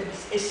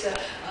განაწილების ეს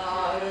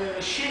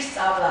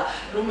შესწავლა,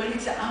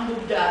 რომელიც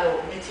ამბობდა, რომ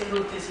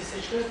მეცნიერულად ეს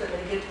შეშლეს და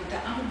ეგეთქუთა,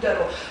 ამბობდა,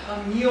 რომ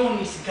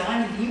მიონის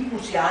განივი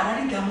იმპულსი არ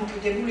არის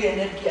დამოკიდებული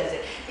ენერგიაზე.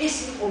 ეს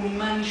იყო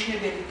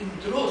მიმანიშნებელი იმ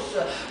დროს,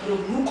 რომ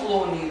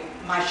ნუკლონი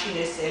მაშინ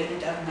ეს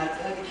ელემენტარული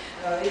ნაწილაკი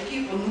იქ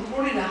იყო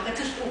ნუკლონი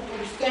რაღაცა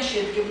სტრუქტურისგან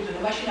შედგებოდა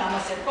და მაშინ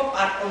ამას ერქვა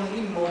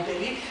პარტონული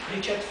მოდელი,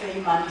 რიჩარდ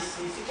ფეიმანის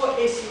ის იყო,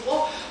 ეს იყო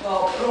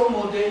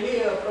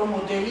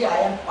პრომოდელი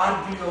აი ამ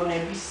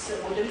პარგლიონების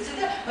მოდელისა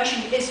და მაშინ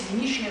ეს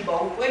მინიშნება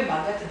უკვე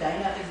მაგათ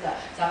დაინახეს და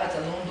რაღაცა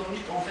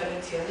ლონდონის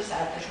კონფერენციაზე,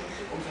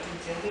 საერთაშორისო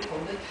კონფერენციაზე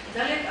ჰქონდათ.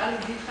 ძალიან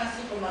კარგი დიდხანს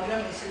იყო,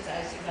 მაგრამ ესეც აი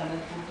ესე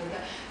განადგურდა და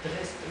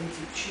დღეს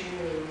პრინციპში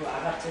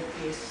აღარც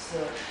ერთი ეს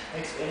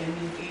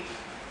ექსპერიმენტი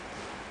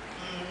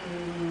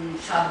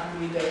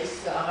საბული და ის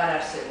აღარ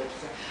არსებობს.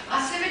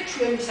 ასევე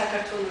ჩვენი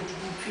საქართველოს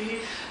ჯგუფი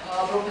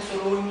პროფესორ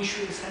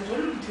ოინიშვილის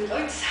ხელმძღვანელობით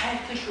ვიყავით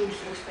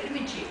საერთაშორისო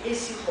ექსპერიმენტში.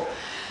 ეს იყო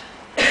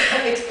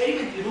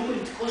ექსპერიმენტი,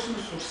 რომელიც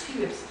კოსმოსურ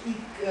სხივებს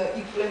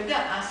იკვლევდა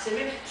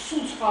ასევე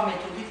სულ სხვა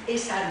მეთოდით,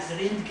 ეს არის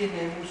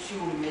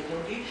რენტგენ-ემულსიური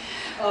მეთოდი,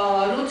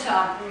 როცა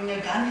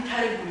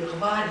განვითარებული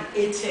ღვარი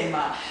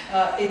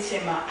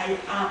ეცემა აი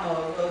ამ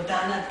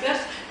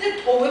დანადგარს და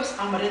ტოვებს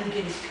ამ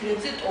რენტგენის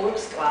ფირებზე,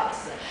 ტოვებს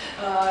კვალს.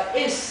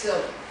 ეს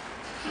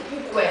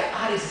უკვე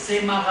არის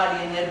ზემაღალი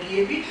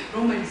ენერგიები,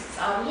 რომელიც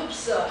სწავლობს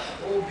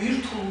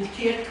ბირთვულ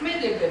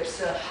ურთიერთქმედებებს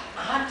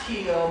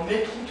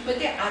 10-მე-15,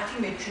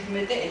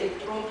 10-მე-17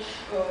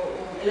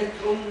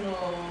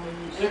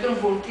 ელექტრონ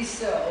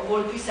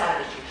ვოლტის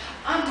არეში.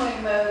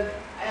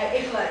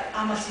 ეხლა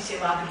ამას ისევ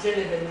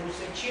აგრძელებენ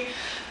რუსეთში,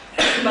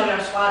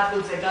 მაგრამ სხვა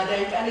ადგილზე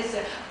გადაიტანეს,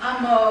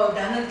 ამ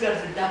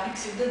დანადგარზე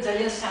დაფიქსირდა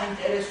ძალიან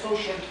საინტერესო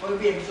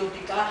შემთხვევები,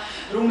 ეგზოტიკა,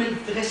 რომელიც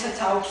დღესაც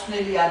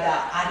აუხსნელია და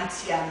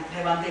არიციანი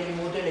დღევანდელი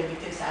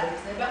მოდელებით ეს არ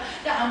იცნება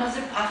და ამაზე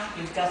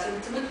პასუხის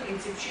გასაცემად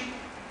პრინციპში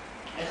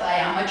ეხლა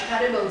ამ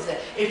აჩქარებელზე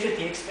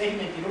ერთ-ერთი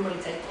ექსპერიმენტი,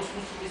 რომელიც აი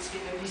კოსმოსური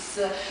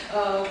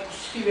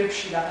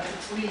სხივებში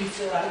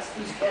რაღაც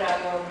წლის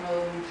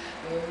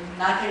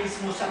ნათელის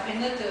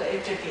მოსაფენად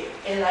ერთ-ერთი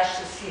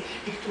LHC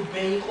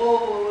იქ-to-be იყო,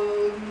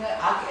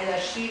 აქ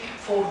LHC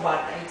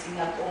forward, აი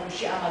წინა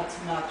კოლონში ამაც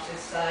მაქვს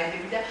ეს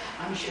სლაიდები და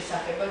ამის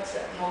შესახებაც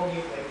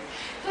მოვიყვებით.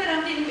 და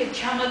რამდენიმე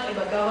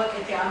ჩამატება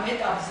გავაკეთე ამ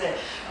ეტაპზე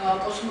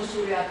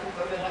კოსმოსური აქ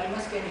უკვე ვეღარ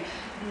იმასკენი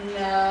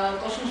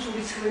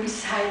კოსმოსური სხივების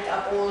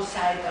საეტაპო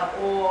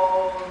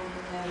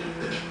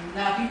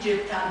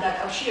ნაბიჯებთან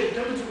დაკავშირებით,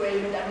 რომელიც უკვე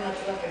ელემენტარულ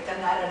ნაწილაკებთან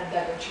არ არის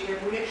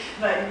დაკავშირებული,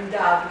 და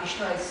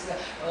აღნიშნვა ეს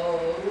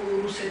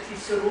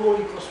რუსეთის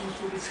როლი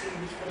კოსმოსური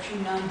სხივების პროცესში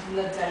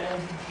ნამდვილად ძალიან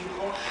დიდი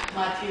იყო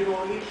მათი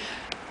როლი.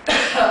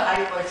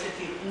 აიყო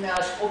ესეთი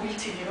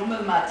სკობილცინი,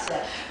 რომელმაც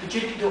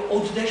ჯერ კიდევ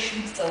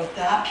 27 წელს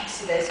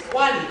დააფიქსირა ეს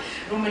კვალი,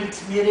 რომელიც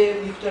მერე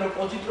მიხვდა რომ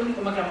პოზიტრონი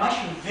იყო, მაგრამ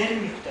მაშინ ვერ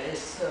მიხვდა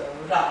ეს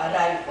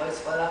რა იყო ეს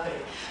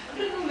ყველაფერი.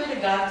 მაგრამ მერე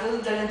გააგრძელა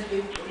ძალიან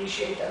ძლიერი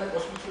შეიტანა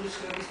კოსმოსური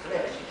სხივების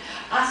კვლევაში.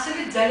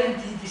 ასევე ძალიან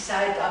დიდი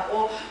საეტაპო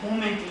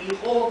მომენტი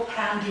იყო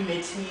ფრანგი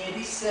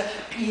მეცნიერის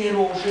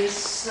პიეროჟეს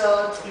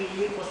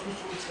წვლილი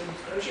კოსმოსური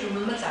სხივების კვლევაში,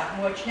 რომელმაც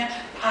აღმოაჩინა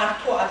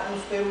ფართო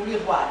ატმოსფერული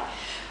ღვარი.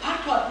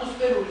 ფართო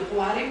ატმოსფერული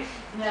ღვარი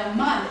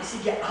მან ესე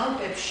იგი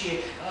ალპებში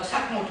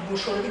საკმაოდ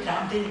მოშორებით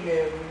რამდენიმე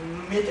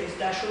მეტრის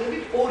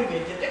დაშორებით ორივე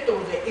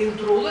დეტექტორზე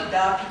ერთდროულად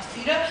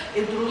დააფიქსირა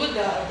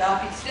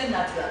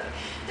ნაწილაკი.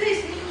 და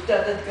ეს მიხვდა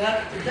და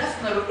გააკეთა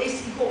დასკვნა, რომ ეს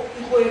იყო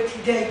ერთი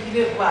და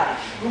იგივე ღვარი,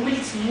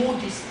 რომელიც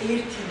მოდის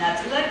ერთი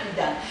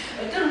ნაწილაკიდან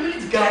და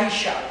რომელიც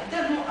გაიშალა. და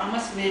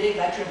ამას მერე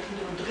გაჩვენებთ,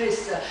 რომ დღეს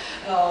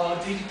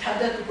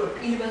ძირითადად უკვე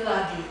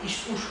პირველადი ის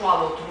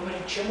უშუალოდ,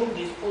 რომელიც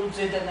შემოვიდეს მხოლოდ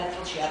ზედა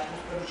ნაწილში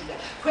ატმოსფეროში და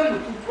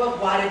ქვემოთ უკვე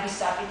ღვარების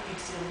სახით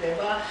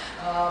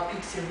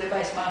ფიქსირდება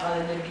ეს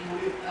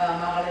მაღალენერგიული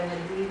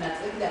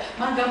ნაწილაკი და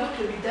მან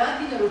გამოთვლები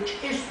დაადგინა, რომ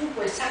ეს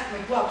უკვე საქმე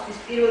გვაქვს ის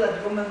პირველად,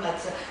 რომელმაც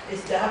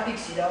ეს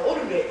დააფიქსირა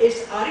ორივე, ეს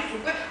არის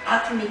უკვე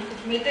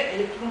 10-15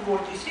 ელექტრონ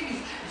ვოლტის იგი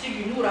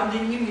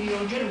რამდენიმე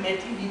მილიონჯერ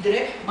მეტი ვიდრე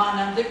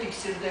მანამდე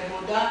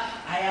ფიქსირდებოდა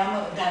აი ამ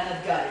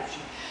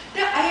დანადგარებში.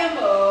 და აი ამ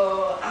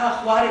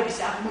ღვარების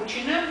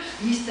აღმოჩენა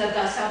მისცა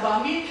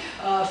დასაბამი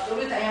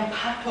სწორედ აი ამ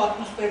ფართო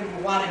ატმოსფერული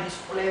ღვარების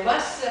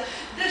კვლევას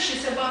და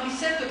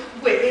შესაბამისად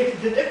უკვე ერთ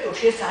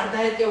დეტექტორში ეს არ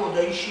დაეტევოდა,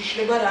 ის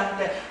იშლება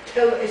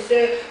ესე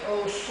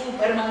სულ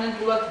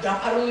პერმანენტულად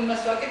დაფარულ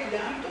იმას ვაკეთებ და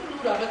ამიტომ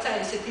რაღაცა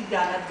ესეთი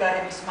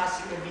დანადგარების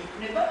მასივები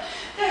იქნება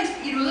და ეს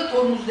პირველად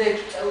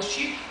 56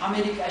 წელში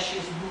ამერიკაში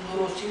ეს ბრუნო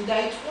როსიმ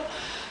დაიწყო.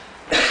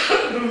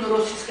 ბრუნო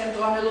როსის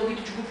ხელმძღვანელობით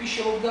ჯგუფი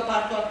შეუდგა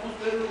ფართო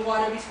ატმოსფერული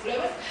ღვარების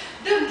კვლევას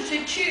და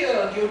რუსეთში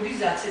გიორგი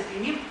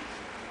ზაცეპინი,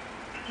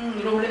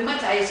 რომლებმაც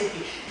აი ესე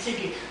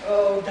იგი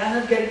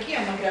დანადგარი კი,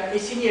 მაგრამ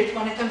ესენი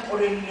ერთმანეთთან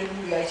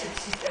კორელირებულია, ესეთი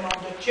სისტემა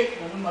უნდა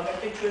შექმნან,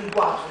 მაგალითად ჩვენ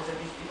გვაქვს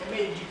ესეთი სისტემა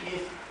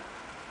GPS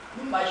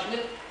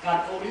მაშინად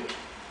გარკვეული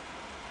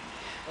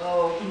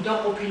უნდა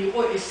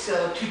ყოფილიყო ეს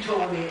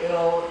თითოეული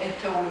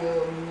ერთეული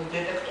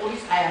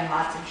დეტექტორის აი ამ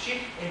მასებში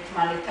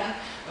ერთმანეთთან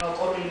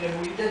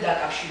კორელირებული და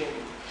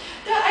დაკავშირებული.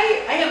 და აი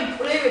ამ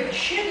კვლევების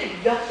შედეგი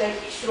გახდა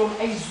ის, რომ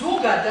აი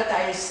ზოგადად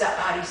ეს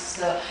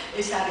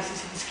არის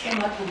ესეთი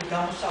სქემატური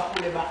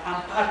გამოსახულება ამ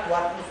ფართო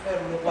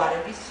ატმოსფერული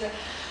ღვარების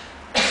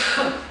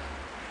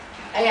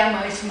აი ამ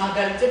ეს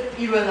მაგალითად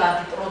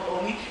პირველადი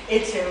პროტონი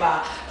ეცემა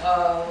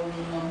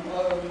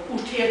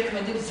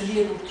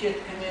ძლიერ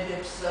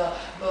ურთიერთქმედებს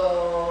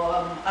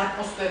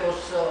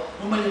ატმოსფეროს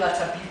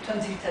რომელიღაცა ბირთვთან,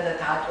 ძირითადად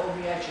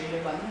ატომია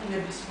შეიძლება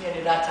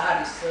ნებისმიერი რაც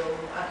არის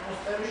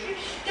ატმოსფეროში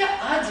და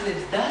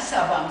აძლევს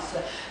დასაბამს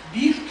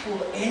ბირთვულ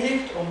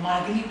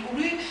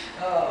ელექტრომაგნიტური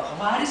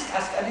ღვარის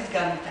კასკადის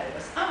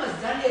განვითარებას. ამას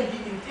ძალიან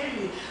დიდი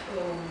მთელი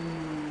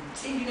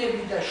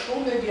წიგნები და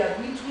შრომები აქვს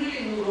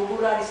მიწვრილი,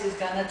 როგორ არის ეს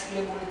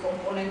განაწილებული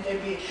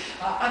კომპონენტები,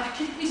 აქ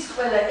თითქმის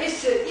ყველა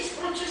ის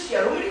პროცესია,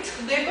 რომელიც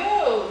ხდება,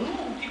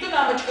 თვითონ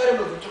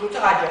ამაჩქარებელზე, როცა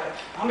აჯახებ.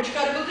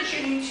 ამაჩქარებელზე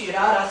შენ იცი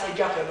რას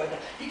ეჯახება და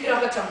იქ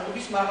რაღაცა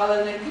მოდის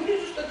მაღალენერგიული,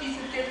 ზუსტად ის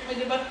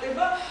ურთიერთქმედება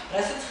ხდება,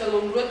 რასაც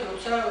ხელოვნურად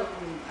როცა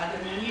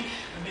ადამიანი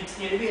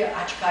მეცნიერები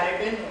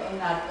აჩქარებენ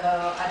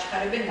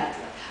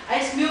ნაწილად. აი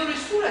ეს მეორე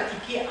სურათი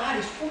კი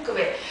არის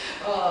უკვე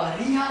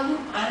რეალურ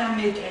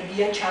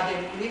პარამეტრებია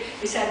ჩადებული,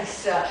 ეს არის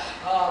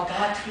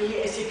გათვლილი,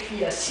 ესე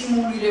ქვია,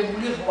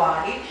 სიმულირებული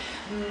ღვარი,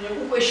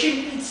 უკვე შენ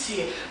იცი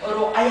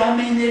რომ აი ამ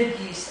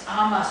ენერგიის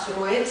ამას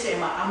რო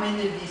ეცემა ამ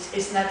ენერგიის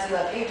ეს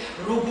ნაწილაკი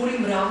როგორი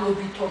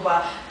მრავლობითობა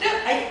და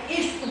აი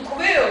ეს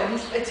უკვე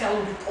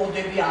სპეციალური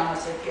კოდები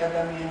ამას ერთი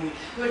ადამიანი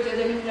ერთ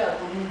ადამიანი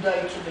უნდა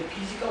იცოდე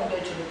ფიზიკა უნდა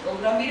იცოდე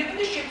პროგრამირება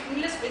და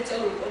შექმნილი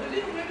სპეციალური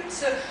კოდები რომლებიც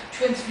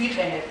ჩვენც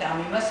ვიყენებთ ამ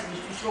იმას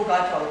იმისთვის რომ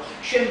გათავო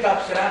შენ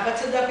გაქვს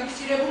რაღაცა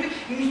დაფიქსირებული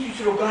იმისთვის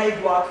რომ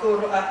გაიგო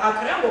აქ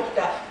რა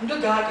მოხდა უნდა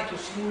გააკეთო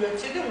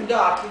სიმულაცია და უნდა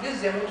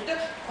აკიდეს ზემოთ და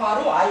თქვა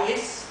რომ აი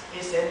ეს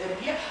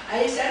ენერგია აი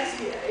ეს არის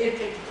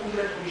ერთ-ერთი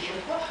კონკრეტული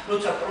შემთხვევა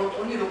როცა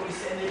პროტონი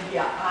რომლის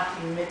ენერგია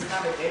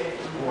 10-19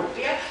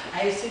 ელექტრონვოლტია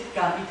აი ესეთ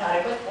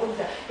განვითარებას ყოფს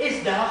და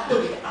ეს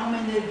დაახლოებით ამ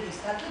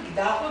ენერგიის ნაწილი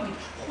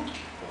დაახლოებით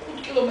 5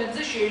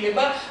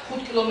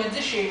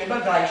 კილომეტრზე შეიძლება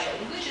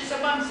გაიშალოს და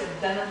შესაბამისად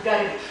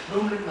დანადგარები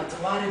რომლებმაც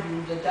ზღვარები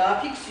უნდა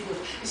დააფიქსიროს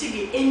ისე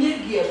იგი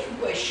ენერგიას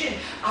უკვე შენ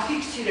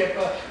აფიქსირებ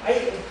აი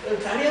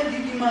ძალიან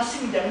დიდი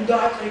მასივიდან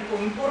უნდა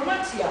აკრიფო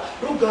ინფორმაცია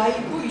რომ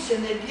გაიგო ის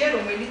ენერგია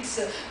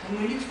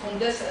რომელიც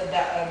კონდეს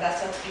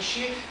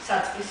დასაწყისში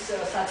საწყის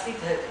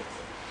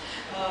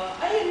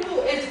აი ნუ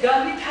ეს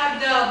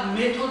განვითარდა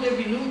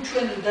მეთოდები ნუ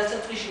ჩვენ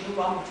დასაწყისში ნუ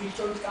ამ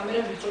ვირტუალურ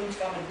კამერა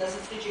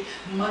დასაწყისში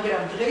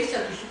მაგრამ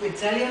დღეისათვის უკვე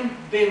ძალიან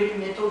ბევრი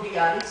მეთოდი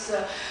არის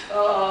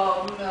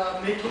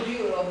მეთოდი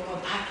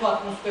ფართო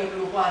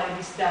ატმოსფერული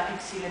ზღვარების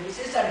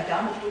დაფიქსირების ეს არის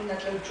დამოუკიდებელი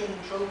ნაწილი ჩვენ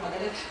უშუალოდ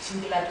მაგალითად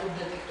სინდელატორ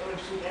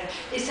დეტექტორებს უკვე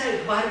ეს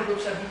არის ზღვარი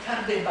როცა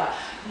ვითარდება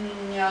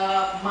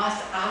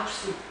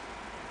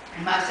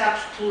მას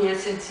აქვს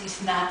ფლუორესცენციის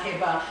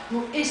ნათება. ნუ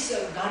ეს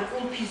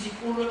გარკვეულ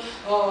ფიზიკურ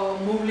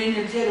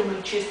მოვლენებზე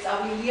რომელიც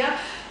შესწავლილია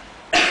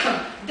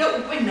და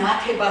უკვე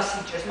ნათებას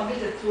იჭერს.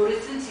 მაგალითად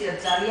ფლუორესცენცია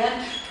ძალიან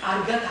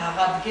კარგად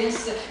აღადგენს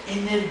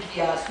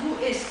ენერგიას. ნუ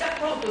ეს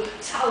საკმაოდ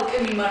ცალკე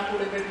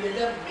მიმართულებებია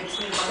და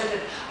მეცნიერები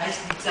მაგალითად აი ეს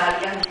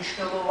ძალიან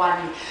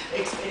მნიშვნელოვანი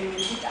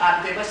ექსპერიმენტი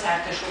ტარდება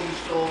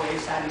საერთაშორისო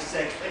ეს არის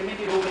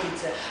ექსპერიმენტი რომელიც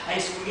აი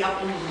ეს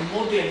იაპონური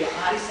მოდელი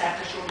არის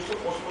საერთაშორისო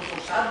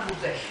კოსმოსურ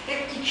სადგურზე და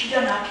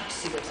იქიდან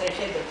აფიქსირებს აი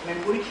ხედავთ მე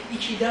მგონი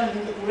იქიდან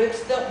უყურებს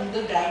და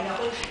უნდა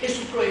დაინახოს ეს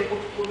უფრო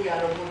ეფექტურია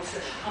როგორც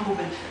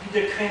ამბობენ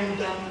ვიდრე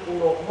ქვემოდან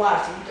უყურო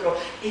ღვარს იმიტომ რომ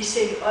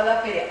ესენი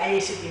ყველაფერი აი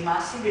ესეთი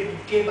მასივები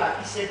დგება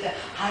ისეთ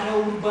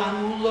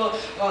არაურბანულ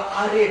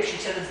არეებში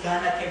სადაც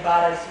განათება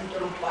არ არის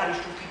იმიტომ რომ თვარი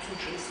შუქიც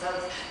უშლის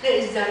და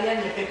ეს ძალიან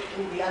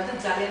ეფექტურია და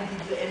ძალიან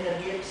დიდ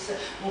ენერგიებს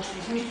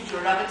მოხსნის მისთვის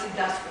რომ რაღაცა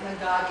დასკვნა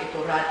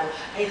გააკეთო რატო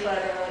აი ხა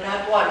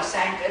რატო არის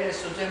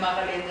საინტერესო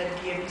ზემაღალი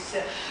ენერგიების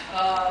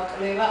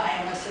კვლევა აი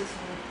ამასაც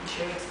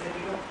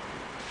შევეცდები რომ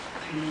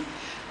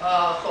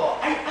ხო,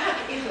 აი აქ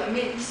ეხლა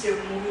მე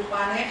ისევ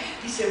მოვიყვანე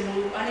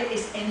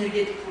ეს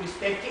ენერგეტიკული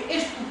სპექტრი,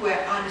 ეს უკვე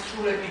არის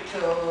სრულებით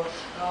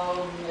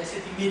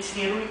ესეთი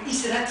მეცნიერული ის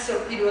რაც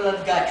პირველად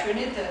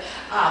გაჩვენეთ,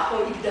 ხო,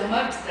 იქ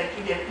დამარცხდა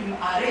კიდევ იმ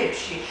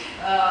არეებში,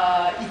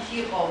 იქ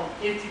იყო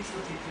ერთი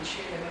წუთით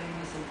შეიძლება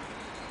იმას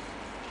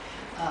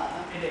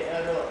მე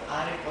რომ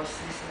არეკოს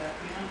ის რა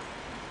ქვია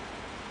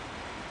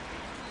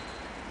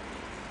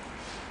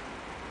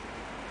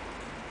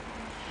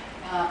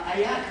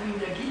აი აქ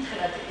მინდა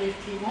გითხრათ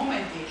ერთი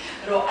მომენტი,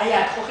 რომ აი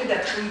აქ ხო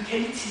ხედავთ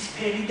ყვითელი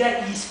ცისფერი და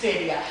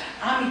იისფერია.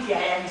 ამითი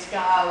აი ამის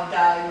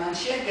და იმან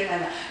შედგენა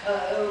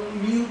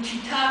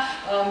მიუთითა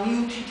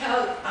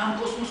ამ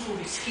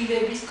კოსმოსური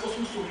სხივების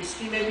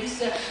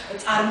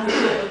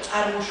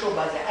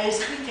წარმოშობაზე. აი ეს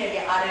ყვითელი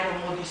არა რომ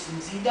მოდის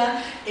მზიდან,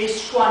 ეს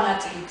შუა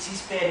ნაწილი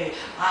ცისფერი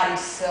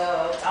არის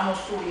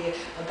წამოსული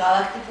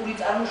galaktikuri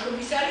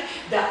წარმოშობის არის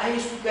და აი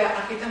ეს უკვე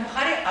აქეთა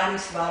მხარე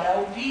არის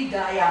ვარაუდი და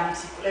აი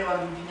ამის კვლევა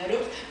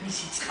მიმდინარეობს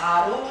მისი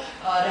წყარო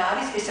რა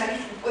არის ეს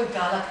არის უკვე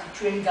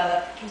ჩვენი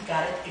galaktikis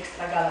გარეთ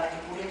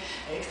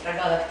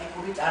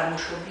ექსტრაგალაქტიკური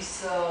წარმოშობის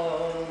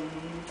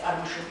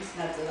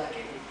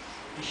ნაწილაკები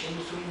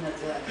შემოსული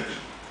ნაწილაკები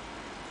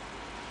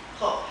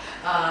ხო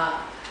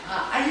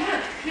აი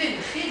აქ თქვენ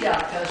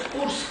ხედავთ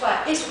ორ სხვა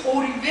ეს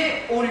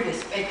ორივე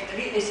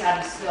სპექტრი ეს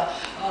არის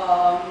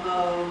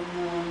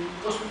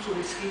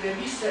კოსმოსური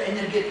სხივების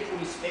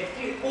ენერგეტიკული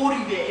სპექტრი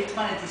ორივე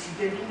ერთმანეთის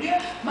იდენტურია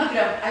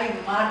მაგრამ აი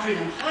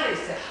მარჯვენა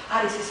მხარეს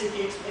არის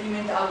ესეთი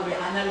ექსპერიმენტალური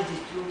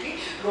ანალიზის ტრუკი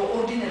რომ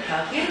ორდინათა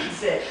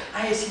ღერძზე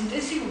აი ეს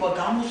ინტენსივობა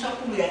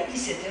გამოსახულია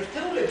ისეთ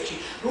ერთეულებში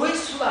რომ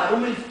ეს სვლა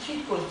რომელიც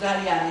თითქოს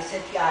ძალიან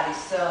ესეთი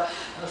არის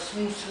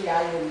სმუსლი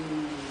აი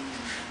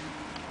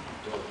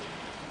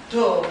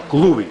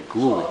კლუბი.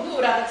 ნუ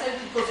რაღაცა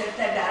თითქოს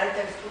ერთად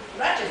არის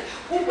სტრუქტურაჩეს,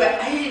 უკვე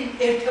აი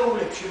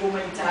ერთეულებში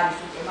რომელიც არის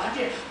უკვე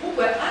მარჯვენა,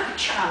 უკვე აქ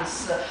ჩანს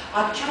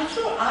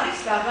რომ არის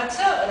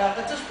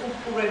რაღაცა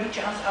სტრუქტურები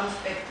ჩანს ამ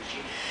სპექტრში.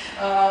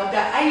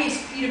 და აი ეს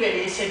პირველი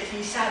ესეთი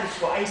ის არის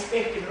რომ აი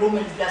სპექტრი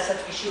რომელიც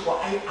დასაწყისში იყო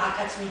აი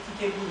აქაც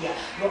მითითებულია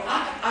რომ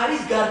აქ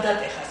არის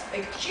გარდატეხა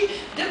სპექტრში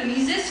და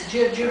მიზეს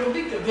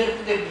ჯერჯერობით ვერ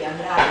ხვდებიან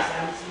რა არის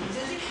ამის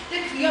მიზეზი და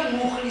ქვია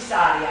მუხლის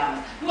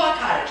არის ნუ აქ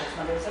არაჩას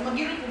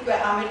მაგალითად უკვე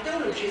ამ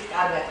ერთეულებში ეს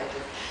კარგად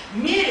აჩვენებს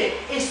მე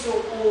ეს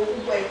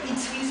უკვე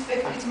იცვლის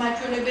სპექტრის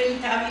მაჩვენებელი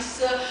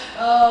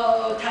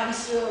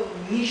თავის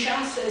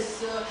ნიშანს ეს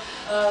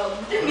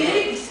და მე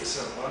ის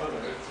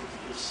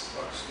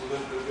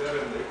სტუდენტები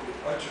არიან და იქ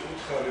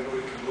უთხარი რომ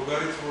იქ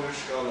ლოგარითმური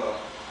სკალა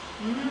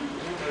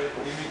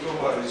იმიტომ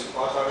არის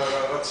პატარა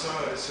რაღაცა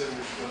ესე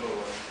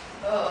მნიშვნელოვანი.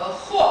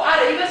 ხო,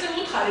 არა, იმაზე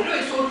ვუთხარი, რომ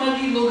ეს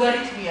ორმაგი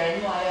ლოგარითმია,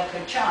 ანუ აი აქ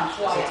ჩანს,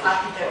 რომ აი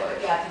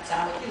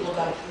 10-13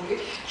 ლოგარითმული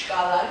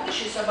შკალა არის და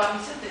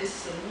შესაბამისად ეს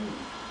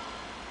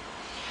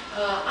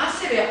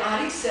ასევე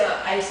არის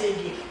აი ესე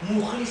იგი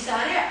მუხლის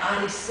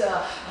არის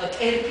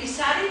ტერფის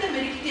არის და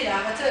მე კიდე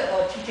რაღაცა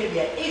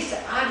თითებია. ეს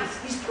არის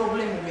ის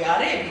პრობლემური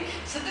არეები,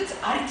 სადაც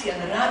არიციან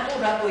რატო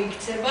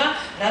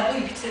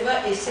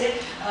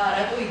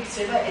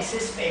იქცევა ესე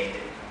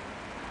სპექტრი.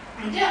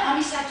 და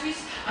ამისათვის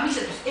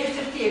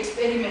ერთ-ერთი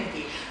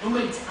ექსპერიმენტი,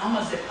 რომელიც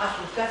ამაზე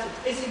პასუხს გასცემს,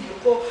 ესე იგი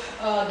ხო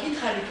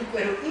გითხარით უკვე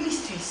რომ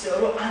იმისთვის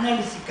რომ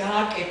ანალიზი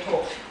გააკეთო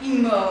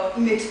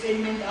იმ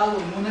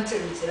ექსპერიმენტალური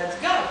მონაცემით რაც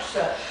გაქვს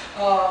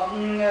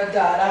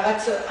და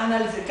რაღაც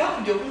ანალიზზე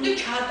გახვიდე,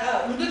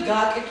 უნდა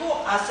გააკეთო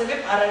ასევე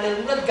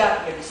პარალელურად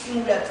გაკეთების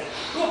სიმულაცია,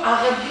 რომ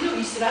აღადგინო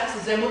ის რაც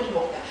ზემოთ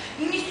მოხდა.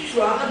 იმისთვის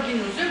რომ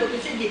აღადგინო ზემოთ,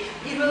 ესე იგი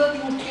პირველად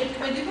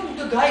ურთიერთქმედება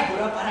უნდა გაიგო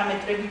რა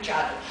პარამეტრები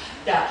ჩადო.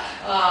 და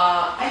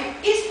აი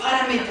ეს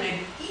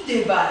პარამეტრები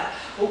იდება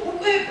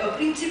უკვე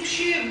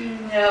პრინციპში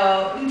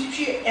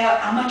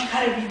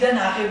ამაჩქარებიდან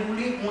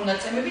აღებული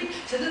მონაცემებით,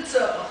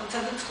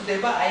 სადაც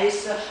ხდება აი ეს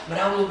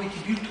მრავლობითი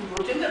ვირტუალური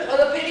ურთიერთობა და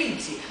ყველაფერი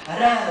იცი,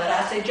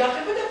 რას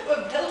ეჯახება და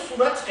მთელ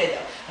სურათს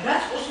ხედავ.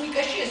 რაც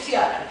კოსმიკაში ესე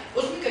არ არის.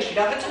 კოსმიკაში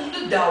რაღაცა უნდა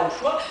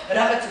დაუშვა,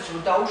 რაღაცას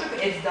რომ დაუშვებ,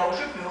 ეს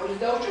დაუშვებ, მეორეს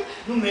დაუშვებ,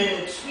 ნუ მე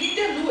ვცვლი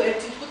და ნუ ერთ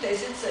სიტყვით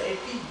ესეც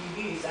ერთი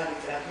დიდი ის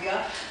არის რაბია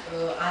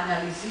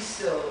ანალიზის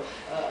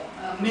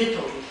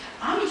მეთოდი.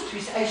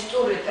 ამისთვის აი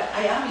სწორედ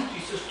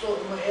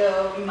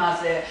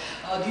იმაზე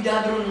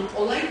დიდადრონულ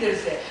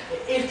კოლაიდერზე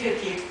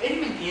ერთ-ერთი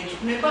ექსპერიმენტი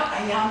ეძღვნება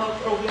აი ამ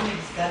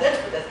პრობლემების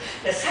გადაწყვეტას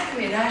და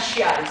საქმე რაში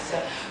არის,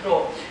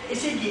 რომ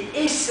ესე იგი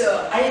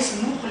ეს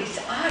მუხლის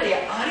არე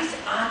არის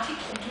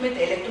 10-15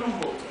 ელექტრონ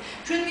ვოლტი.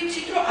 ჩვენ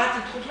ვიცით, რომ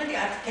 10-15,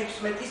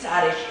 10-16-ის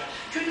არეშია.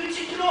 ჩვენ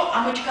ვიცით, რომ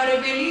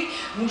ამაჩქარებელი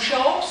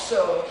მუშაობს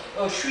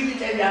 7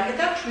 წელი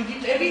აკეთებს,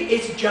 7 წელი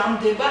ეს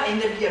ჯამდება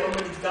ენერგია,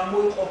 რომელიც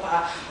გამოიყოფა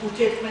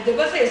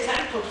ურთიერთქმედებაზე, ეს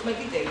არის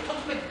 14 წელი.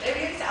 14 წელი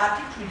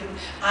არის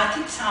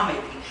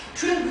 10-13.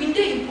 ჩვენ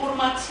გვინდა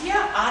ინფორმაცია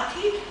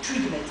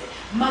 10-17-ზე.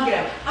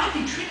 მაგრამ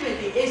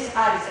 10-17 ეს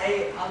არის აი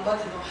ალბათ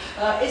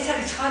ეს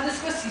არის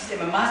სხვადასხვა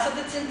სისტემა, მასა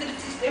და ცენტრის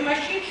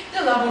სისტემაში და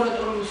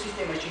ლაბორატორიულ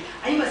სისტემაში.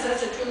 აი იმას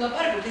რასაც ჩვენ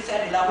ლაპარაკობთ, ეს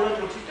არის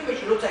ლაბორატორიულ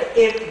სისტემაში, როცა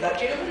ერთი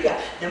გაჭირებულია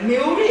და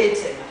მეორე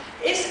ეცემა.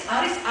 ეს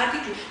არის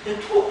 10 და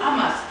თუ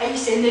ამას აი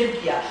ეს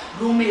ენერგია,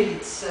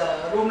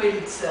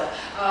 რომელიც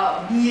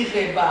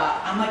მიიღება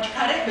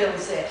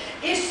ამაჩქარებელზე,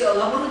 ეს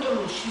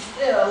ლაბორატორიულ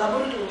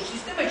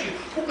სისტემაში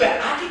უკვე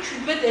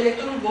 10-17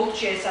 ელექტრონ ვოლტ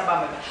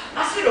შეესაბამება.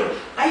 ასე რომ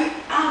აი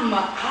ამ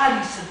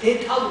არის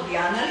დეტალური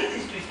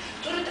ანალიზისთვის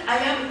სწორედ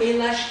აი ამ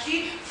ელაშში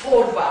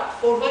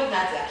forward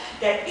ნაწილი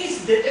და ის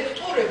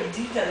დეტექტორები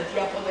ძირითადად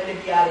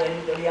იაპონელები არიან,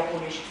 იმიტომ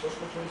იაპონიაში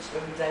კოსმოსური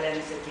სხივები ძალიან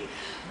ისეთი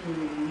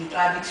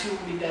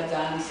ტრადიციული და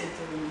ძალიან ისეთ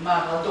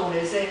მაღალ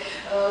დონეზე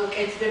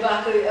კეთდება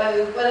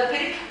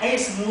ყველაფერი. აი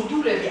ეს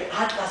მოდულები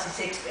ატლასის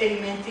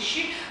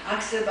ექსპერიმენტში,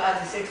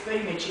 აქსებაზის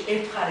ექსპერიმენტში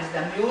ერთ მხარეს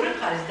და მეორე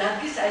მხარეს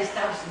დადგეს აი ეს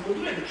თავისი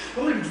მოდულები,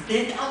 რომლებიც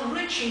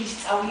დეტალურად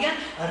შეისწავლიან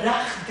რა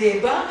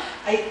ხდება,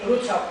 აი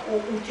როცა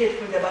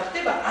ურთიერთქმედება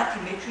ხდება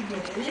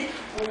 10-17-ზე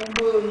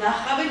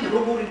ნახავენ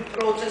როგორი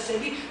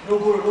პროცესები,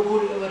 როგორ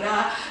რა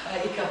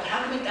იქ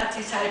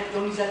ფრაგმენტაციის არის,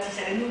 იონიზაციის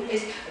არის, ნუ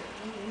ეს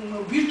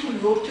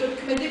ვირტუალური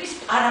ურთიერთქმედების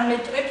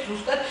პარამეტრებს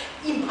ზუსტად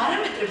იმ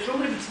პარამეტრებს,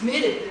 რომლებიც მე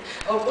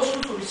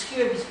კოსმოსური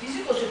სხივების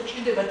ფიზიკოსებს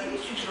ჭირდებათ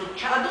იმისთვის, რომ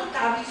ჩადო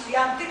თავისი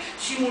ამთი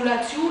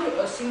სიმულაციურ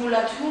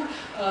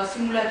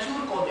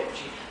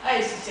კოდებში. აი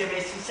ეს ისევე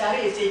ის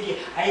არის, ესე იგი,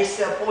 აი ეს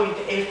პოინტ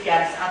 1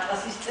 არის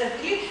ატლასის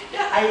წერტილი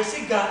და აი ესე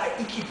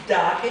იქით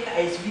დააკეთ,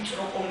 აი ეს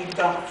ვიწრო კონით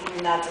გამოცული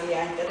ნაწილი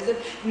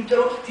აინტერესებს, იმიტომ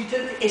რომ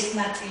თითქოს ეს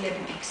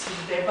ნაწილები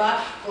ფიქსირდება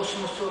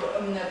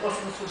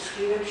კოსმოსურ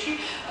სხივებში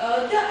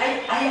და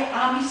აი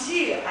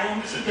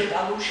ამისი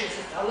დეტალური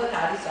შესასწავლად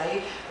არის აი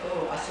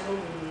ასე რომ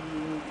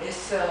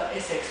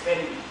ეს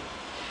ექსპერიმენტი.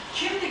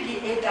 შემდეგი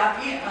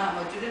ετაპი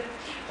მოწოდეთ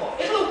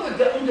ეხლა უკვე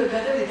უნდა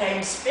გადავიდეთ აი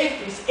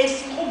სპექტრის ეს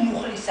იყო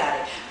მუხლის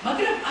არე,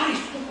 მაგრამ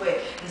არის უკვე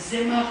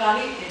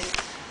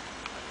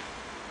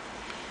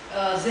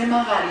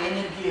ზემაღალი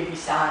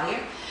ენერგიების არე,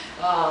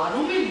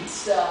 რომელიც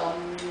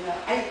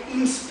აი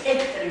იმ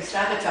სპექტრის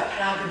რაღაცა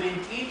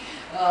ფრაგმენტი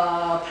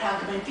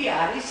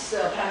არის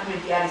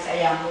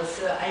აი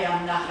ამ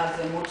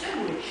ნახაზზე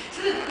მოცემული,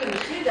 სადაც თქვენ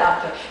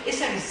ხედავთ, ეს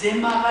არის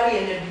ზემაღალი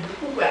ენერგია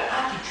უკვე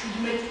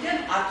 10-17-დან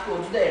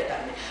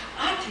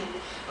 10-21-მდე.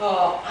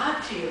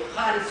 10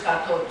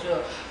 ხარისხათოდ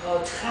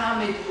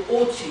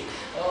 19-20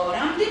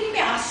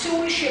 რამდენიმე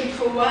ასეული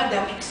შემთხვევაა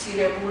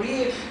დაფიქსირებული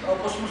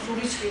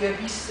კოსმოსური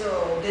სხივების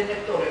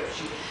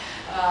დეტექტორებში.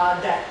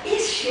 და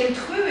ეს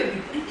შემთხვევები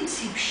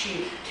პრინციპში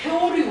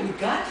თეორიული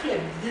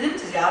გათვლებით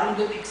დედამიწაზე არ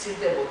უნდა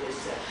ფიქსირდებოდეს.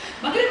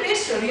 მაგრამ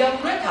ეს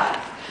რეალურად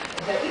არის.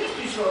 და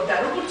იმისთვის რომ და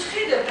როგორც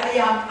ხედავთ აი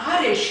ამ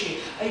არეში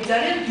აი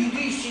ძალიან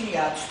დიდი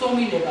ისინია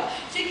ცდომილება.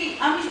 ესე იგი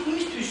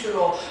იმისთვის იმისთვის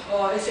რომ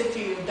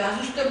ესეთი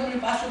დაზუსტებული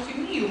პასუხი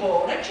მიიღო,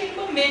 რაც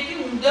შეიძლება მეტი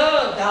უნდა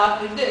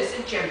დააკვირდა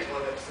ესეთ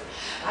შემთხვევებს.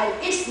 აი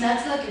ეს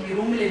ნაწილაკები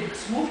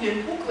რომლებიც მოვიდნენ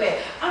უკვე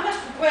ამას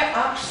უკვე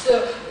აქვს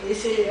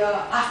ესე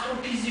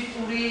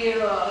ასტროფიზიკური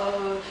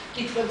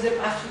კითხვებზე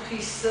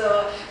პასუხის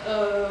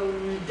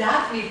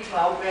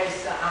დააკვირთვა უკვე ეს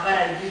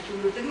აღარ არის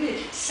ვირტუალიზმი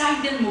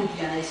საიდან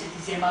მოდიან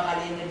ესეთი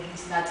ზემაღალი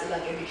ენერგიის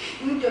ნაწილაკები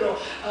იმიტომ რომ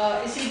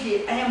ესე იგი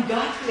აი ამ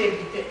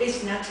გათვლებით ეს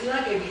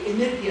ნაწილაკები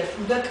ენერგიას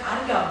უნდა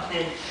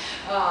კარგავდნენ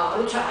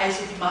როცა აი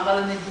ესეთი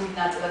მაღალენერგიული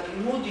ნაწილაკი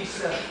მოდის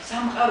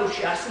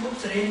სამყაროში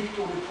არსებობს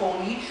რელიქტური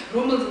ფონი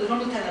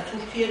რომელთანაც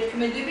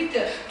ურთიერთქმედებით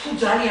თუ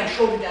ძალიან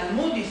შორიდან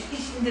მოდის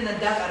ის იმდენად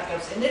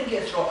დაკარგავს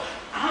ენერგიას რომ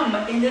ამ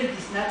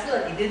ენერგიის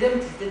ნაწილაკი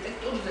დედამიწის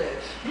დეტექტორზე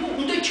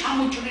უნდა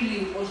ჩამოჭრილი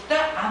იყოს და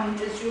ამ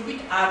ინტენსივობით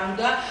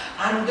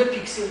არ უნდა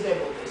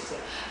ფიქსირდებოდეს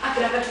აქ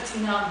რაღაცა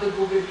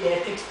წინააღმდეგობებია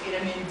ერთ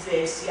ექსპერიმენტზე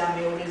ესეა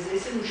მეორეზე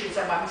ესე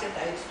შესაბამისად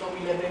აი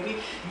ცდომილებები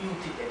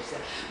მიუთითებს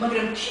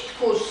მაგრამ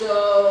თითქოს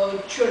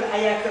ჩვენ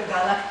აი აქ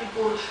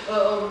გალაქტიკურ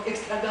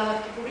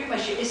ექსტრაგალაქტიკურ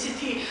იმაში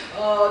ესეთი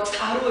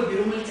წყაროები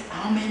რომელიც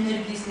ამ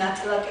ენერგიის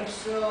ნაწილაკებს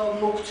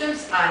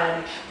მოგცემს არ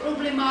არის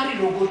პრობლემა არის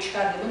როგორ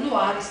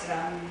ჩქარდება არის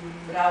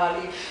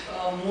მრავალი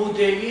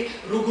მოდელი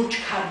როგორ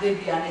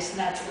ჩქარდებიან ეს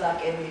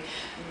ნაწილაკები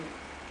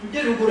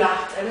და როგორ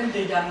აღწევენ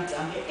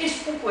დედამიწამდე ეს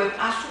უკვე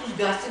პასუხს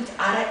გასცემს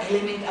არა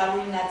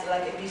ელემენტარული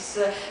ნაწილაკების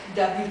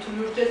და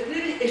ბირთვული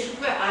ურთიერთქმედების ეს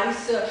უკვე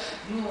არის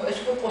ეს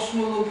უკვე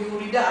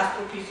კოსმოლოგიური და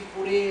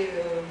ასტროფიზიკური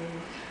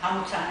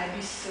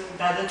ამოცანების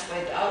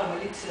გადაწყვეტა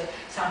რომელიც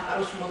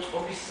სამყაროს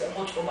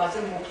მოწყობაზე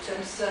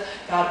მოგცემს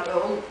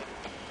გარკვეულ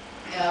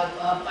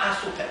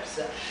პასუხებს.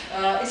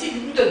 ესე იგი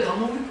უნდა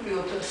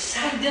გამოვიკვლიოთ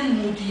საიდან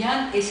მოდიან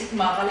ესეთ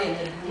მაღალი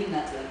ენერგიული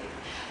ნაწილაკები.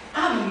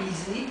 ამ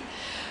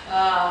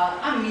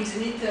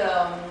მიზნით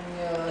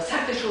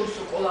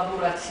საერთაშორისო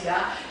კოლაბორაცია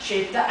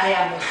შედგა აი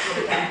ამ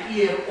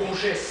პიერ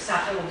ოჟეს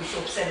სახელობის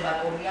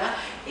ობსერვატორია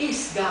ის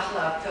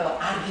გახლავთ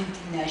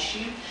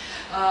არგენტინაში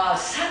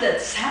სადაც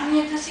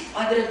 3000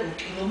 კვადრატულ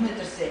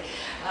კილომეტრზე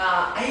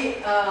აი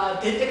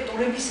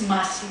დეტექტორების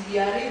მასივი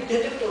არის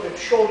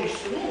დეტექტორებს შორის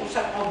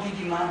საკმაოდ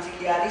დიდი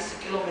მანძილი არის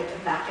კილომეტრი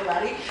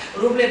ნახევარი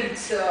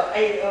რომლებიც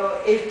აი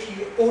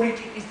ორი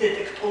ტიპის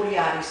დეტექტორი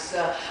არის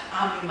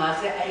ამ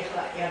იმაზე აი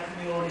ახლა აქ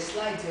მეორე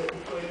სლაიდზე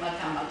უფრო იმათ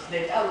ამაქვს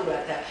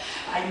დეტალურად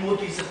აი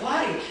მოდის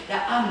ზღვარი და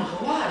ამ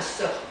ზღვარს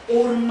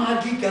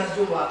ორმაგი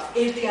გაზოვა აქვს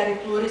ერთი არის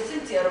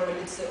ფლუორესცენცია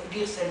რომელიც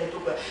გიხსენეთ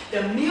უკვე და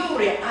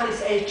მეორე არის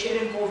აი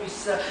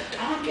ჩერენკოვის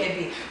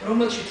ტანკები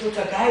რომელშიც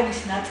როცა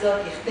გაივლის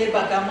ნაწილაკი ხდება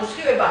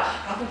გამოსხივება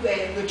აქ უკვე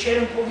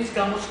ჩერენკოვის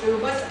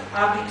გამოსხივებას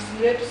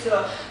აფიქსირებს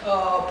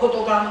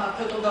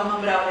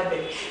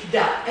ფოტოგამამრავლებელი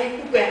და აი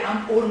უკვე ამ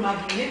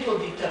ორმაგი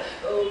მეთოდით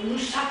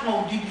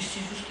საკმაოდ დიდი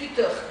სიზუსტით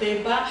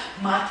ხდება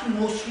მათი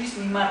მოსვლის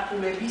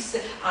მიმართულების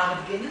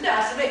აღდგენა და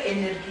ასევე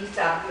ენერგიის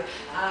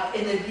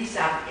აღდგენა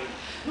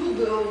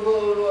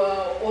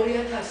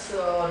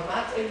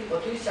 2008 წელი იყო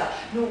თუ ისა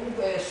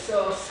უკვე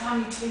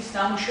 3 წლის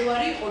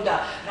ნამუშევარი იყო და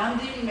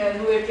რამდენიმე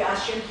ერთი 100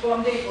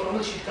 შემთხვევამდე იყო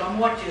რომელშიც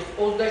გამოარჩიეს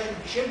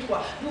 27 შემთხვევა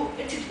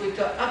ერთი თვით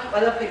აქ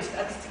ყველაფერი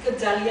სტატისტიკა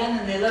ძალიან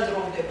ნელად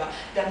როვდება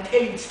და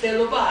მთელი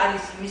მცდელობა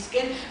არის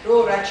იმისკენ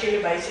რომ რაც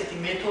შეიძლება ესეთი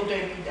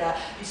მეთოდები და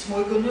ის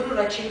მოიგონო რომ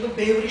რაც შეიძლება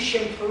ბევრი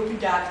შემთხვევები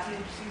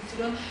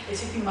დააქცირონ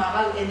ესეთი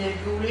მაღალ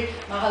ენერგიული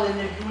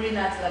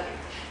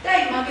ნაწილაკები და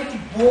აი მაგეთი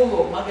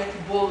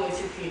ბოლო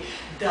ესეთი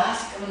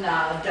დასკვნა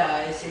და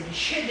ესეთი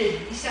შედეგი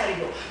ის არის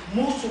რომ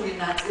მოსული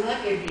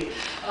ნაწილაკები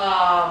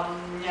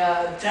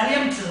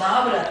ძალიან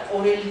მძლავრად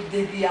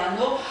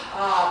კორელირდებიანო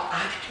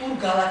აქტიურ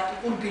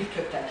გალაქტიკურ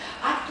ბირთვებთან.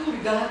 აქტიური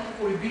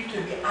გალაქტიკური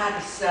ბირთვები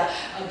არის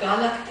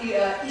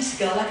ის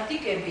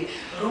გალაქტიკები,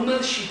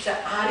 რომელშიც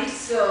არის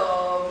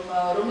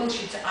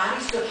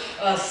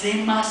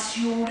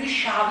ზემასიური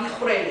შავი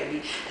ხვრელები.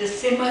 და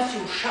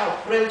ზემასიურ შავ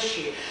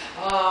ხვრელში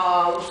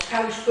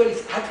სხეულის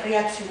ხვრელის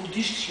აკრეაციულ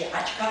დისკში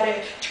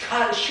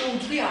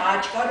შეუძლია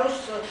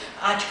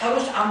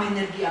აჩქაროს ამ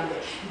ენერგიამდე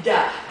და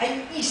აი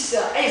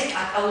ეს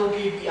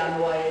კატალოგები ანუ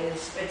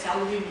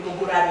სპეციალური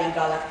როგორ არიან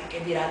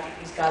გალაქტიკები რა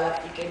ტიპის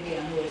გალაქტიკები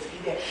ანუ ეს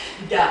კიდე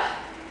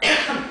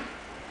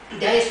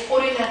და ეს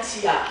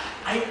კორელაცია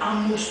აი ამ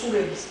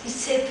მოსულების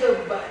ისეთ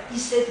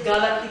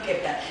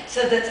გალაქტიკებთან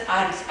სადაც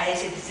არის აი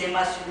ესეთი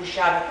ზემასიური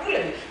შავი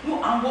ხვრელები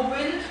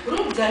ამბობენ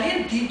რომ ძალიან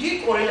დიდი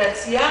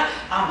კორელაცია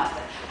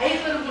ამასთან აი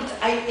ახლა როგორც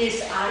აი ეს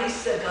არის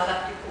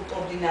გალაქტიკურ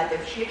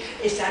კოორდინატებში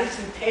ეს არის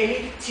მთელი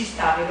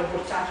ცისთაღი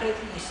როგორც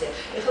სამხრეთი ისე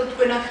ახლა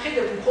თქვენ აქ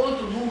ხედავთ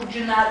მხოლოდ ლურჯ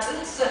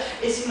ნაწილს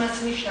ეს იმას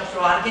ნიშნავს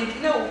რომ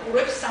არგენტინა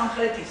უყურებს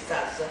სამხრეთის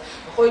ცას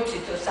ხო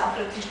იცით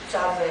სამხრეთის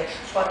ცაზე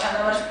სხვა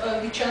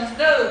თანავარსკვლავები ჩანს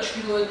და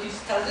ჩრდილოეთის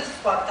ცაზე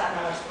სხვა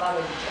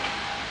თანავარსკვლავები ჩანს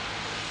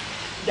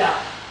და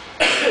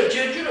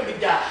ჯერჯერობით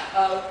და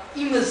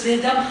იმ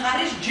ზედა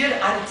მხარეს ჯერ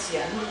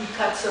არიციან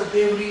იქაც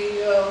ბევრი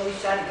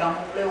ის არის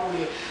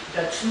გამოკვლეული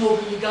და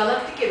ცნობილი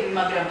გალაქტიკები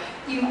მაგრამ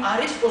იმ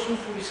არის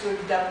კოსმოსური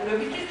სხივების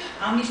დაკვირვებისთვის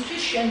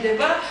ამისთვის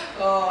შენდება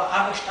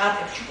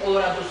შტატებში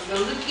კოლორადოს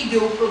ველზე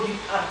კიდევ უფრო დიდ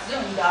პარკზე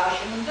უნდა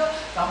ააშენონ და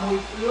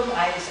გამოიკვლიონ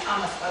აი ეს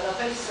ამას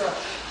ყველაფერს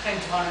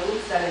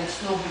ხელმძღვანელობს ძალიან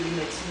ცნობილი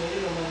მეცნიერი,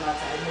 რომელმაც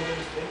არის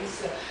ნობელის პრემიის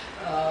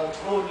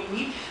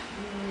პროვინი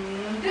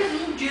და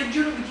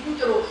ჯერჯერობით,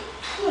 იმიტომ რომ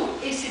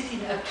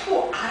თუ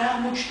არ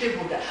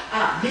აღმოჩნდებოდა,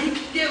 მე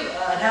კიდევ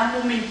რა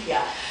მომენტია,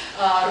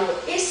 რომ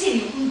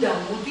ესენი უნდა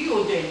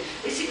მოდიოდნენ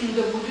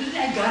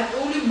აი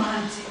გარკვეული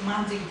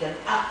მანძილიდან.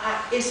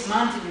 ეს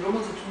მანძილი,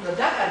 რომელზეც უნდა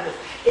დაკარგოს,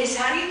 ეს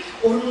არის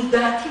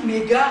 50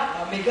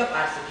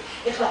 მეგაპარსეკი.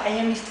 ეხლა აი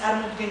ამის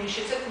წარმოდგენის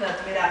შესაქმნელად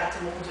მე რაღაცა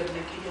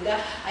მოგუძებნე კიდე და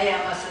აი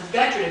ამასაც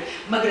გაჭრებ,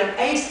 მაგრამ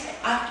აი ეს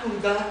აქტური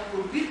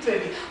გალაქტიკური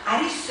ბირთვები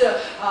არის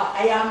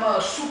აი ამ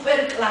სუპერ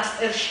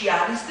კლასტერში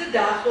არის და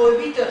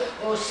დაახლოებით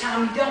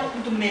 3-დან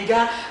 5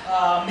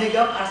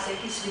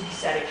 მეგაპარსეკის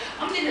რიგის არის.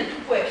 ამდენად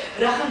უკვე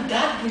რახან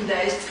დადგინდა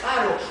ეს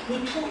წყარო,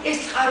 თუ ეს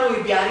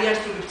წყაროები არ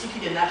იარსებებს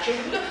იქიდან არ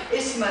შეიძლება,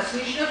 ეს იმას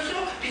ნიშნავს,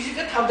 რომ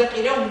ფიზიკა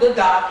თავდაყირა უნდა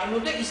დააყენო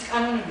და ის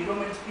კანონები,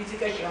 რომელიც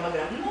ფიზიკაშია,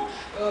 მაგრამ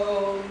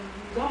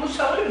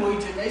გამოსავალი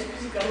მოიძებნა ეს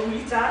ფიზიკა,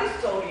 რომელიც არის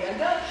სწორია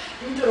და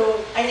იმიტომ რომ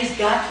აი ეს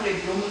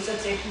გათვლები,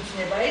 რომელსაც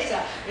ეფუძნება ის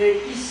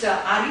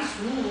არის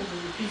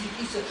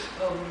ფიზიკის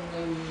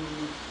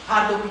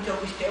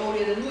ფარგლების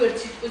თეორია და ერთ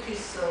სიტყვით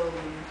ის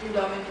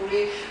ფუნდამენტური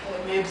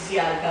მებზი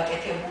არ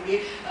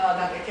გაკეთებული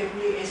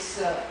ეს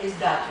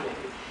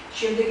დათვლები.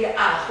 შემდეგი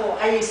ხო,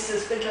 აი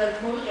ეს სპეციალურად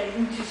მოვიყენე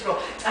იმისთვის, რომ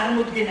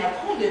წარმოდგენა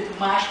გქონდეთ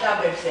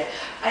მასშტაბებზე,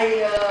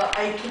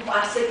 აი თუ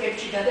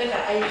პარსეკებში გადაგა,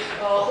 აი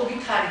ხო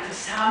გითხარით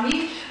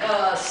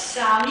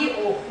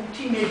 3-5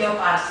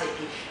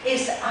 მეგაპარსეკი.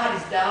 ეს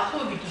არის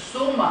დაახლოებით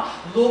ზომა,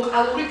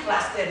 ლოკალური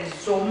კლასტერის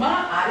ზომა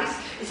არის,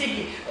 ესე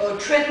იგი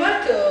ჩვენ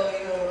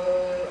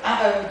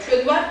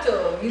ვართ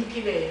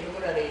მილკივე,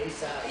 როგორ არის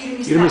ისა,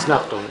 ირმის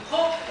ნახტომი.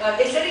 ხო,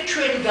 ეს არის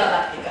ჩვენი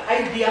გალაქტიკა. აი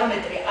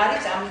დიამეტრი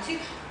არის ამისი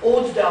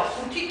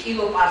 25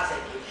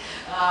 კილოპარსეკი.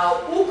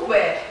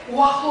 უკვე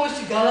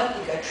უახლოესი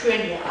გალაქტიკა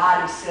ჩვენი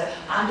არის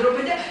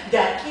ანდრომედა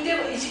და კიდევ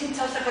ისინი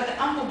ცალსახად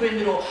ამბობენ,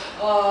 რომ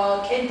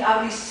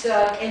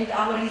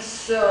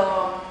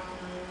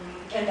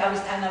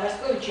კენტავრის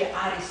თანავარსკვლავედში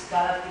არის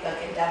გალაქტიკა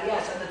კენტავია,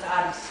 სადაც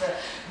არის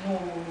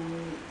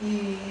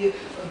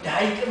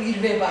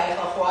დაიკვირვება,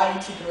 ეხლა ხო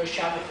არიცით რომ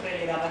შავი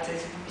რაღაცა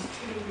ესეთი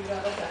მისტიური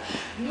რაღაცა.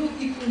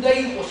 იქ უნდა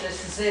იყოს ეს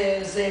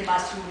ზე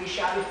მასიური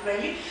შავი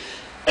ხვრელი.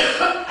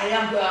 აი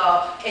ამ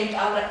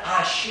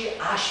კენტავრში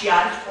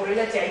არის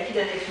კორელაცია,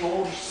 იქიდან ეს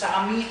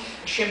 2-3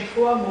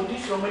 შემთხვევა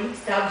მოდის, რომელიც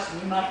თავის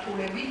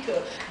მიმართულებით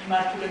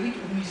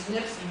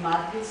უმიზნებს იმ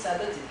ადგილს,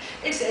 სადაც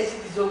ეს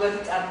ესეთი ზოგადი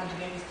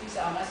წარმოდგენისთვის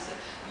ამას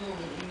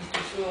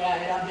იმისთვის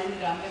რამდენი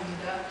რამე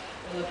უნდა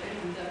ყველაფერი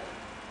უნდა.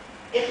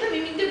 ეხლა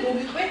მინდა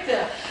მოგიყვეთ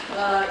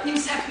იმ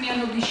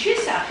საქმიანობის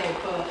შესახებ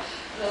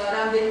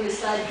რამდენიმე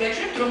სლაიდი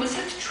გაჩვენებთ,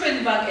 რომელსაც ჩვენ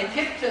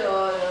ვაკეთებთ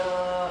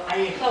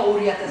აი ეხლა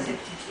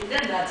 2006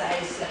 წლიდან, რაც აი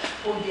ეს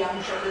ფონდი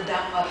ამუშავდა და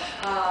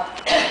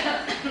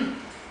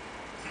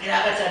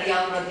რაღაცა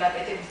რეალურად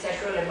გაკეთების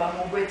საშუალება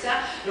მოგვეცა,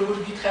 როგორც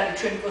გითხარით,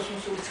 ჩვენი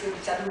კოსმოსური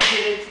სხივების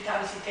სადმოგვირეთი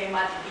თავისი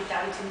თემატიკით,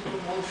 თავისი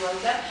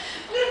მოძრაობით და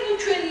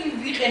ჩვენ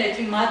ვიყენეთ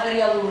იმ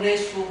მატერიალურ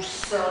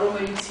რესურსს,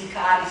 რომელიც იქ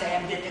არის, აი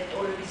ამ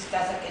დეტექტორების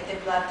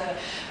გასაკეთებლად,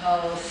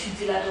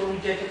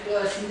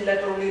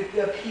 სინდილატორული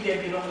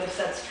ფირები,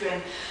 რომლებსაც ჩვენ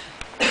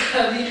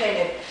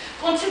ვიყენებთ.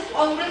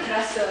 კონცეპტუალურად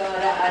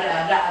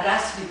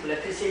რას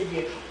ვიკვლევთ, ესე იგი,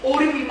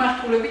 ორი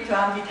მიმართულებით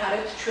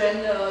ვამვითარებთ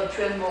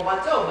ჩვენ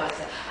მოღვაწეობას.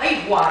 აი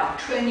ღვარი,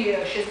 ჩვენი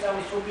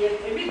შესწავლის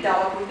ობიექტები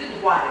დავაკვირდეთ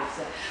ღვარებს.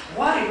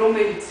 ღვარი,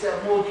 რომელიც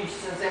მოდის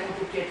ზემოთ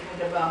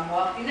ურთიერთობა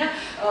მოახდინა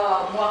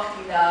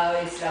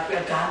ეს რა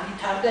ქვია,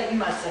 განვითარდა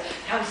იმას,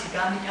 თავისი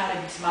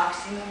განვითარების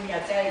მაქსიმუმია,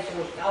 ეს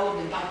რომ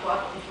სწავლობდნენ ფაქტო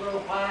ატომის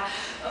პროფა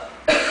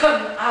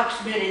აქვს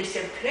მე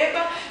ისევ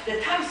ქრება და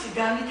თავისი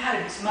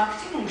განვითარების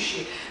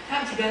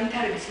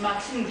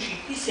მაქსიმუმში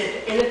ისეთ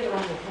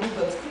ელექტრონულ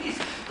ღრუბელს ქმნის,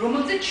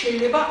 რომელზეც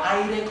შეიძლება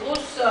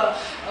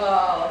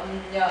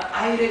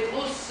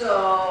აირეკლოს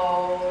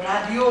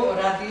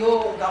რადიო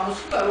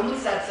გამოსხივება,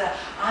 რომელსაც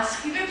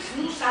ასხივებს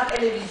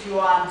სატელევიზიო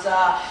ანძა,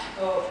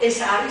 ეს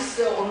არის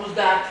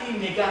 50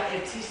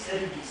 მეგაჰერცის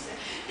რიგის.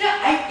 და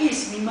აი ეს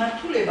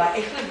მიმართულება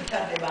ეხლა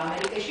ვითარდება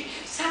ამერიკაში,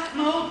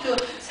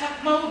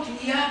 საკმაოდ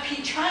იაფი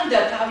ჩანდა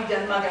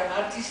თავიდან, მაგრამ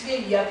არც ისე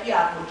იაფი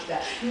აღმოჩნდა.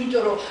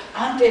 იმიტომ რომ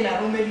ანტენა,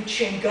 რომელიც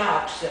შენ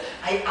გააქვს,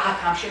 აი აქ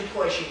ამ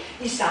შემთხვევაში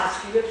ის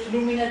ასხივებს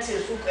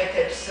ლუმინაციას,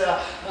 უკეთებს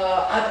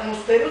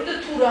ატმოსფეროს და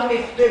თუ რამე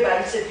ხდება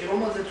ისეთი,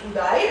 რომელზეც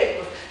უნდა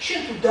აირეკლოს, შენ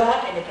თუ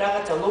დააყენებ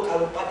რაღაცა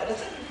ლოკალურ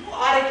პატარას,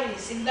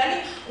 არეკლის სიგნალი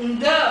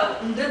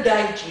უნდა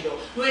დაიჭირო.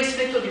 ეს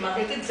მეთოდი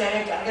მაგალითად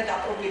ძალიან კარგად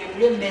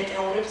აპრობირებულია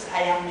მეტეორებს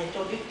აი ამ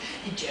მეთოდით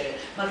იჭერენ.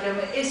 მაგრამ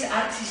ეს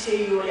არც ისე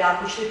იოლი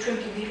აღმოჩნდა, ჩვენ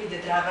კი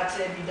ვიყიდეთ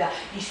რაღაცები და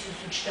ის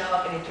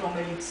დავაყენეთ,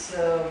 რომელიც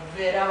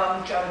ვერ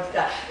ავამუშავეთ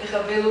და ეხლა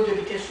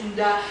ველოდებით ეს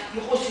უნდა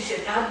იყოს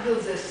ისეთ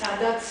ადგილზე,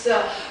 სადაც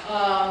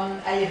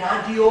აი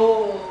რადიო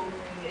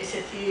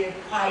ესეთი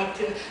ფაით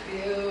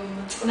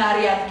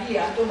წყნარი ადგილია,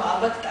 ამიტომ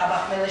ალბათ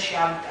ტაბახმელაში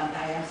ავიტანთ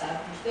აი ამ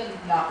სადგურს და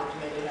ნახოთ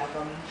მე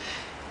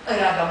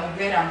რა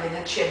გამოგვია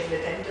რამდენად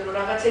შეძლეთ, იმიტომ რომ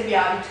რაღაცები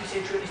არის ისე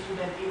ჩვენი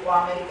სტუდენტი იყო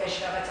ამერიკაში,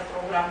 რაღაცა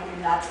პროგრამული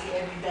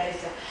ნაწილები და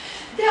ესა.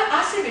 და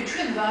ასევე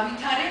ჩვენ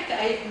ვავითარებთ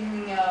აი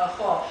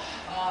ხო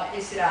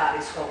ეს რა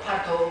არის ხო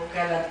ფართო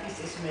გალაქტიკის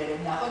ეს მე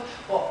ნახოთ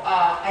ხო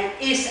აი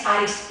ეს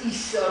არის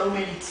ის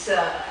რომელიც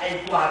აი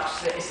გვაქვს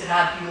ეს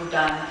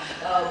რადიოდან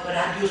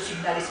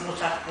რადიოსიგნალის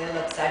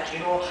მოსახდელად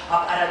საჭირო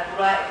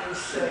აპარატურა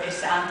ეს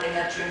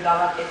ანტენა ჩვენ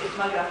გავაკეთებთ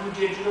მაგრამ ნუ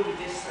ჯერჯერობით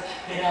ეს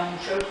ვერ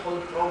ამუშავებთ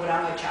ხოლმე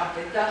პროგრამა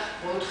ჩავდეთ და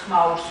მხოლოდ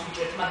ხმაურს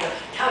ვიჭერთ მაგრამ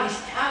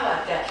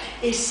თავისთავად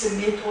ეს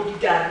მეთოდი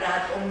და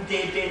რატომ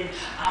დებენ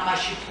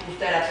ამაში ფულს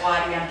და რატო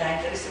არიან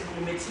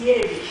დაინტერესებული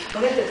მეცნიერები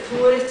მაგალითად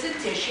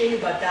ფლუორესცენცია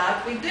შეიძლება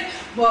დააკვირდე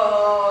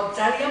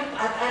ძალიან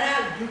პატარა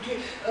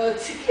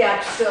ციკლი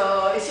აქვს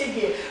ესე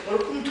იგი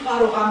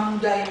უმთვარო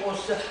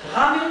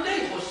ღამე უნდა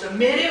იყოს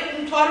მერე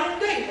უმთვარო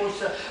უნდა იყოს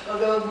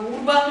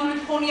ურბანული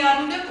ფონი არ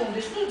უნდა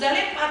გქონდეს ნუ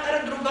ძალიან პატარა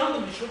დრო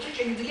გამოდის როცა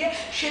შეიძლება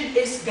შენ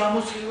ეს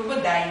გამოსხივება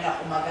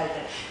დაინახო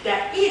მაგალითად და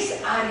ეს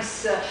არის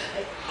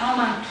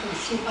ამან თუ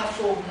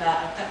სულფასოვნა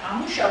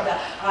ამუშავდა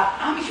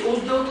ამის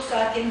 24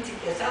 საათიანი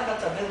ციკლია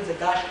სადღაცა ველზე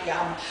გაშლი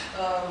ამ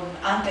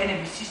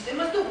ანტენების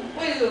სისტემას და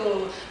უკვე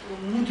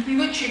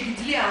მუდმივად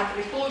შეიძლება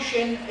აკრიფო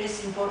შენ ეს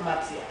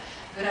ინფორმაცია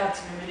რაც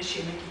მე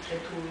შემეკითხე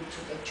თუ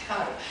ცოტა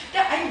ჩქარო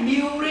და აი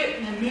მეორე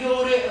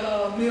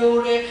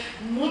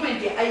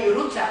მომენტი აი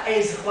როცა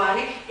ეს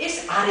ზღვარი ეს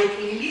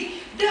არეკლილი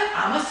და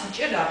ამას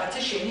იჭერ რაღაცა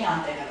შენი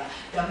ანტენა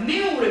და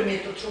მეორე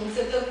მეთოდს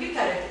რომელსაც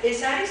გითხრათ ეს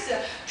არის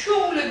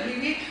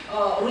ჩვეულებრივი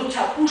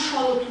როცა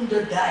უშუალოდ უნდა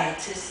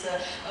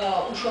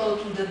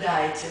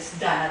დაეცეს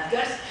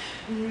დანადგარს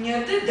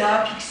და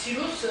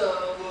დააფიქსიროს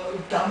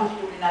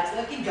დამოხტული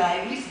ნაწილაკი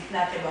გაივლის იქ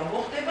ნათება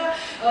მოხდება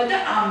და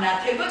ამ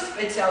ნათებას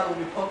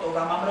სპეციალური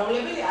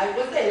ფოტოგამამრავლებელი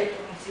აიღოს და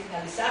ელექტრონული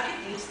სიგნალის სახით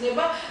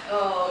იხსნება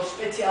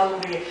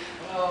სპეციალური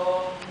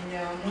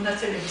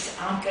მონაცემების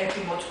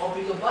ამკერპი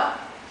მოწყობილობა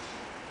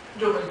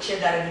როგორც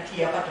შედარებით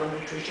იაფად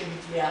რომელიც ჩვენ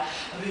შემიძლია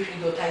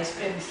ვიყიდოთ აი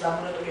სპემის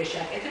ლაბორატორიაში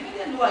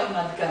აკეთებენ და აი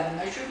მათგან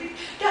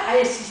ნაშვებით და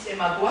აი ეს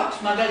სისტემა გვაქვს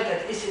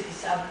მაგალითად ესეთი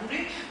საბური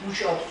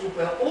მუშაობს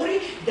უკვე 2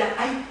 და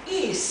აი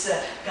ეს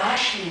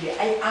გაშლილი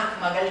აი აქ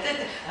მაგალითად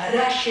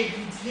რა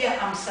შეიძლება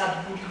ამ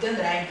საბურიდან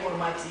რა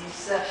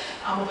ინფორმაციის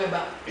ამოღება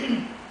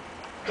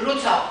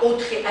როცა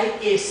 4 აი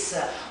ეს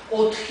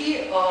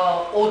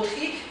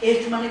 4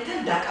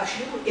 ერთმანეთთან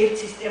დაკავშირებული ერთ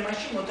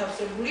სისტემაში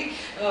მოთავსებული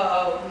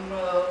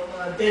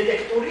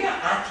დეტექტორია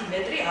 10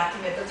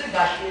 მეტრზე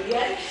გაშლილი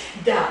არის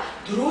და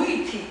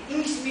დროითი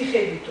იმის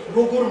მიხედვით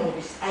როგორ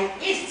მოდის აი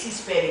ეს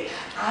ცისფერი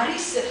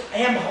არის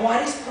აი ამ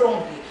ღვარის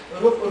ფრონტი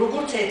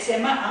როგორც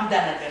ეცემა ამ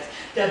დანადგარს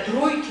და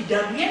დროითი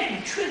დადიანები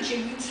ჩვენ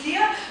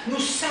შეგვიძლია ნუ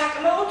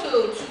საკმაოდ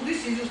ცუდი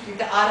სიზუსტით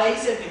და არა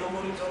ისეთი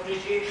როგორც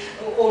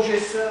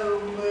ოჟეს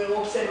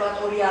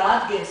ობსერვატორია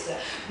ადგენს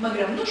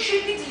მაგრამ ნუ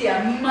შეგვიძლია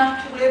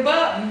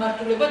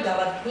მიმართულება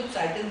დავადგინოთ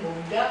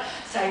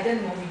საიდან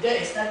მოვიდა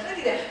ეს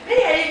ნაწილი და მე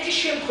ერთი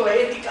შემთხვევა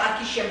ერთი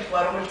კარგი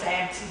შემთხვევა რომელიც აი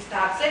ამ ცის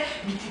თაღზე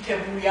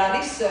მითითებული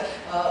არის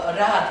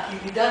რა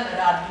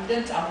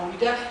ადგილიდან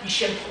წამოვიდა ის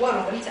შემთხვევა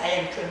რომელიც აი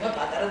ამ ჩვენმა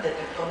პატარა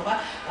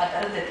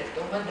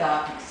დეტექტორმა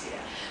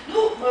დააფიქსირა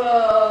ну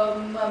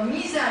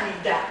მიზანი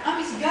და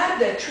ამის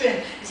გარდა ჩვენ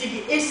ესე იგი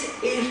ეს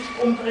ერთ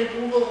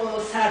კონკრეტულ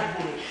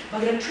სადგური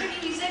მაგრამ ჩვენი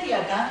მიზანია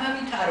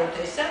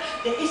განავითაროთ ესა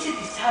და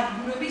ესეთი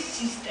სადგურების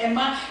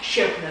სისტემა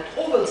შევქმნათ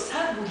ყოველ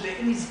სადგურზე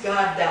იმის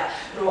გარდა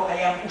რომ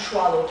აი ამ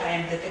უშუალოდ აი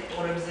ამ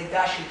დეტექტორებზე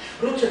გაშლილ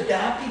როცა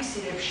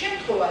დააფიქსირებს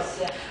შემთხვევას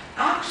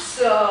აქვს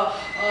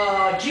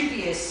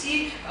GPS-ი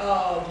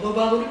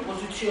გლობალური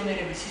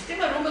პოზიციონერების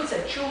სისტემა,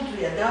 რომელსაც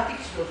შეუძლია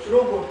დააფიქსიროს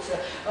როგორც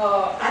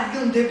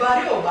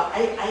ადგილმდებარეობა,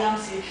 აი ამ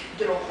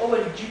რომ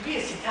ყოველი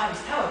GPS-ი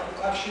თავისთავად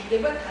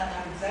უკავშირდება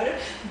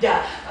თანამგზავრებს და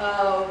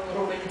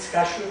რომელიც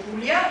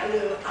გაშვებულია,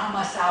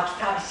 ამას აქვს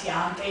თავისი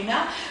ანტენა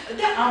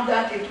და ამ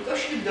ანტენით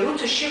უკავშირდება და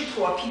როცა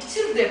შემთხვევა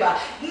ფიქსირდება,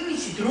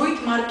 იმისი დროით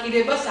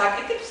მარკირებას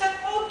აკეთებს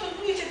საკმაოდ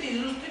ისეთი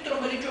ზუსტით,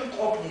 რომელიც ჩვენ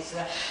ყოფნის,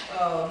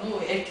 ну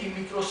 1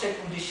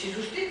 მიკროსეკუნდის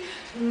სიზუსტით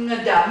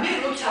და მე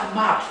როცა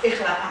მაქვს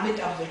ეხლა ამ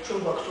ეტაპზე ჩვენ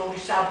გვაქვს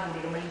 2 საბური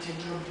რომელიც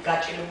ჯერჯერობით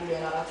გაჭირებულია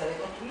რაღაცა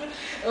რეკონსტრუქციად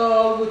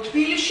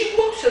თბილისში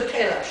გვაქვს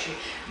თელავში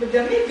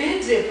და მე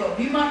ვეძებ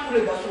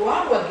მიმართულებას რომ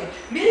ავაგებ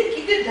მე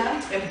კიდე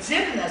დავიწყებ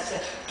ძებნას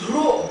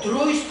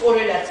დროის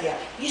კორელაცია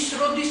ის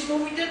როდის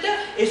მოვიდა და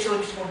ეს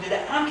როდის მოვიდა და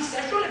ამის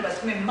საშუალებას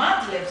მე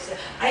მადლებს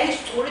აი ეს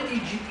სწორედ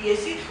ის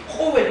GPS-ი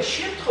ყოველი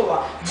შემთხვევა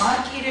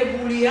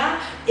მარკირებულია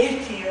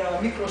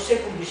 1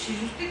 მიკროსეკუნდის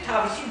სიზუსტით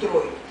თავისი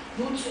დროით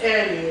ну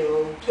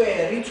თვე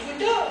რიცხვი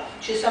და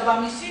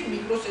შესაბამისი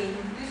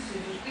მიკროსეკუნდის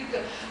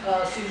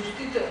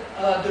სიზუსტით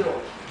დრო.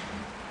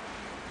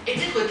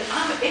 ეთქვით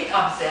ამ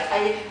ეტაპზე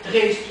აი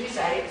დღეისთვის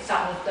აი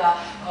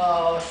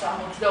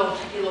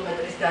 64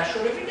 კილომეტრის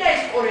დაშორებით და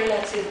ეს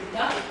კორელაციები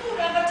და ну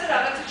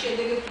რაღაცა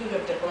შედეგებს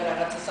ვიღებთ ახლა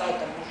რაღაცა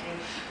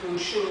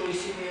საერთაშორისო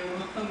ისინი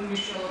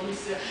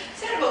მნიშვნელობის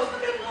სერვოს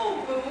მაგრამ ну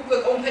უკვე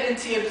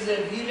კონფერენციებზე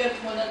ვიღებთ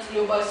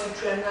მონაწილეობას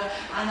ჩვენ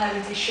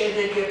ანალიზის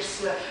შედეგებს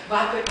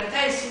ვაკვირდეთ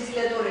აი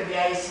სინცილატორები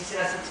აი ის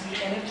რასაც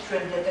ვიყენებთ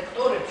ჩვენ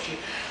დეტექტორებში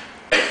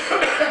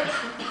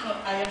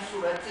აი ამ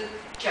სურათზე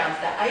ჩანს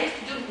და აი ეს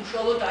თვითონ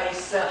უშუალოდ აი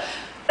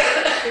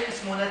ეს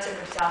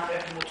მონაცემების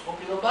ამპერტი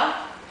მოწყობილობა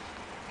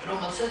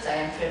რომელსაც აი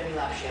ამ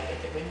ფერმილებში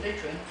აკეთებენ და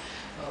ჩვენ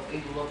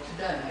ვყიდულობთ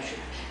და იმაში.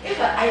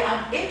 ეხლა აი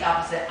ამ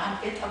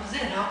ეტაპზე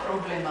რა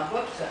პრობლემა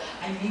გვაქვს?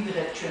 აი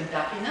მივიღეთ ჩვენ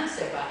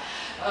დაფინანსება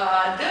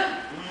და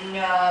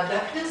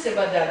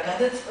დაფინანსება და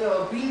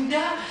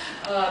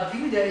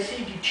გვინდა ესე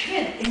იგი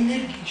ჩვენ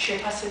ენერგიის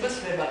შეფასებას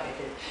ვერ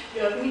ვაკეთებთ.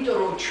 იმიტომ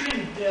რომ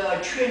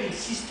ჩვენი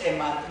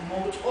სისტემა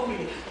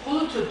მოწყობილი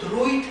მხოლოდ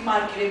დროით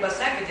მარკირებას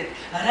აკეთებთ.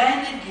 რა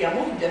ენერგია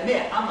მოვიდა მე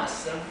ამას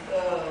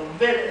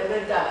ვერ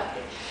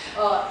დავაკეთებ.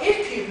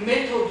 ერთი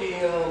მეთოდი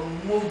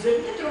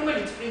მოვძებნეთ,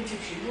 რომელიც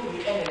პრინციპში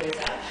ვიყენებთ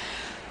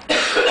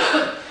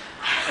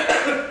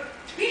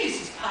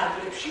თბილისის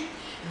ფარგლებში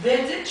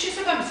ვეძებთ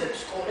შესაბამისად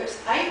სკოლებს,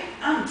 აი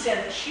ამ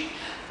ცენტრში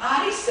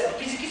არის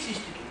ფიზიკის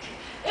ინსტიტუტი.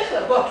 ეხლა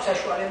გვაქვს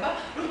საშუალება,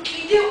 რომ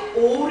კიდევ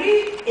ორი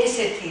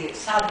ესეთი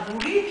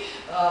სადგური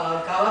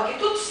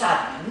გავაკეთოთ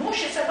სადმე. ნუ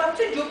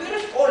შესაბამისად ჯობია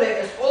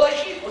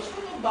სკოლაში იყოს,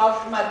 რომ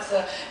ბავშვმაც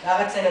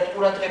რაღაცნაირად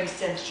ყურადღების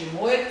ცენტრში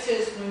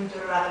მოექცეს, ნუ იმიტომ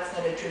რომ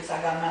რაღაცნაირად ჩვენ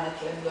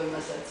საგანმანათლებლო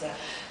იმასაც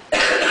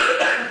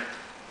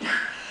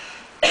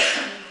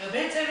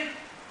ვეძებთ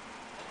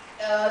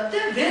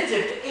და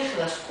ვეძებთ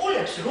ეხლა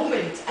სკოლებს,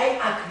 რომელიც აი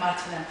აქ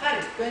მარცხენა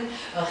მხარეს თქვენ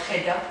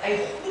ხედავთ, აი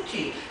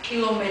 5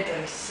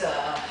 კილომეტრის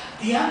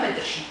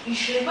დიამეტრში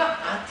იშლება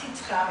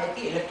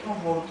 10-19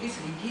 ელექტრონვოლტის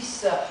რიგის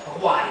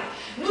ღვარი.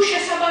 ნუ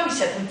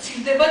შესაბამისად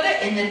მცირდება და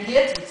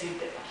ენერგიაც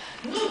მცირდება.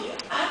 ნუ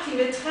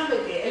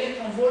 10-19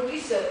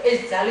 ელექტრონვოლტის ეს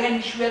ძალიან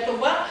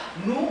იშვიათობა,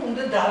 ნუ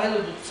უნდა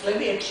დაველოდოთ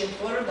წლები ერთ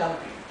შემთხვევაში რომ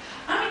დავგვიყვანოთ.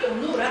 ამიტომ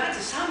ნუ რაღაც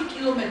 3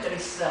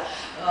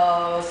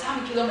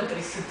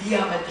 კილომეტრის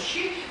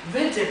დიამეტრში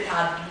ვეძებთ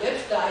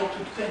ადგილებს და აი თუ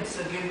თქვენს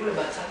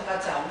გეგულებათ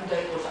სადღაცა უნდა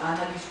იყოს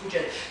ანალიზ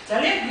ქუჩა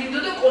ძალიან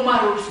გვინდოდა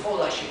კომაროვის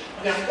სკოლაში.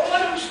 მაგრამ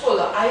კომაროვის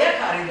სკოლა აი აქ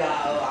არის და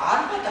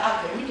ალბათ აქ,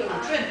 იმიტომ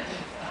რომ ჩვენ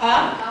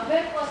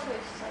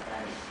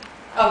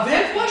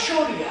ვეკვა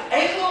შორია.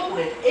 ეხლა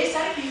უყურეთ, ეს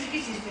არის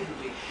ფიზიკის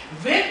ინსტიტუტი.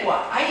 ვეკვა,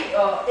 აი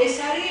ეს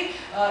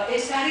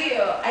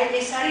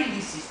არის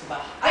ლისის ტბა.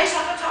 აი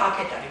საკაცა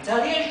აქეთ არის,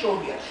 ძალიან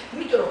შორია.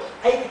 იმიტომ რომ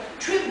აი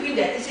ჩვენ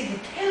გვინდა ესე იგი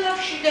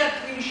თელავში და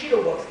თბილისში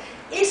როგორც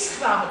ეს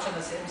სხვა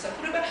ამოცანას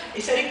ემსახურება,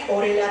 ეს არის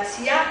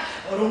კორელაცია,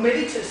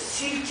 რომელიც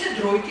სივრცე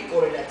დროითი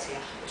კორელაცია.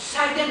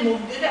 საიდან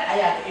მოვიდა და აი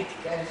აქ ერთი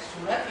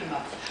სურათი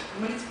მაქვს,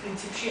 რომელიც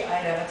პრინციპში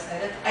აი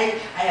რაღაცნაირად აი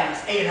ამას,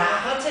 აი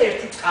რაღაცა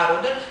ერთი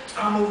წყაროდან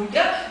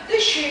წამოვიდა და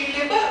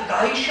შეიძლება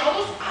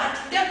გაიშალოს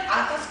 10-დან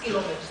 1000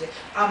 კილომეტრზე.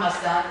 ამას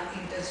ძალიან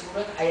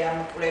ინტენსიურად აი ამ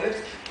კვლევებს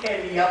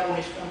მთელი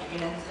იაპონიის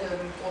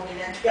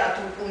კონტინენტი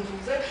ათულ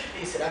კუნძულზე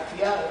ეს რა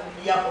ქვია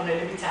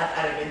იაპონელებიც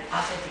ატარებენ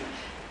ასეთი.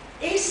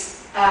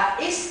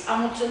 ეს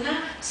ამოცანა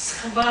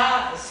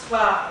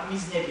სხვა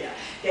მიზნებია.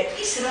 და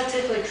ის რაც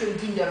ახლა ჩვენ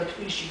გვინდა რომ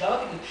თბილისში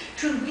გავაკეთოთ,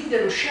 ჩვენ გვინდა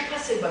რომ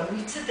შეფასება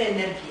მიცეთ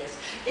ენერგიას.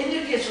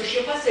 ენერგიას რო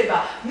შეფასება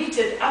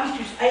მიცეთ,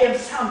 ამისთვის აი ამ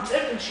 3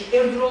 წერტილში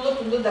ერთდროულად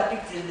უნდა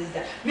დაფიქსირდეს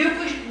და მე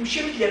უკვე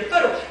შემიძლია ვთქვა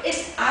რომ ეს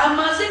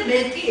ამაზე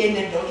მეტი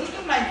ენერგია,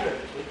 ზუსტად მაინც ვერ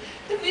ვიტყვი.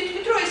 და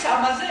ვიტყვით რომ ეს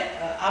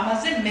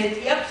ამაზე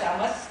მეტი აქვს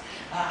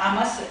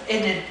ამას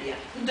ენერგია.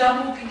 ნუ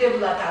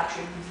დამოუკიდებლად აქ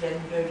შეგვიძლია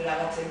ბევრი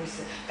რაღაცების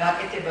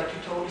გაკეთება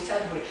თითოეული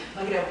სადგური,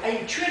 მაგრამ აი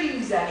ჩვენი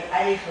მიზანი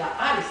აი ახლა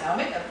არის ამ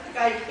ეტაპზე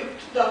გაიქცევთ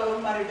თუ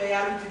დავამარე და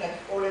არ ვიცი და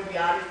სკოლები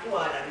არის თუ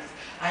არ არის.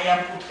 აი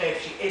ამ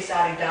კუთხეებში ეს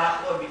არის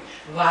დაახლოებით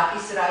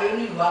ვაკის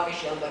რაიონი,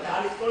 ვაკიში ალბათ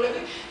არის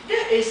სკოლები და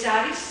ეს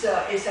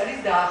არის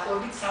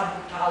დაახლოებით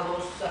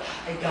საბურთალოს,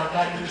 აი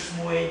გაგარინის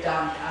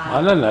მოედანთან.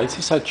 მანანა,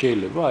 იცი სად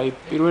შეიძლება? აი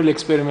პირველი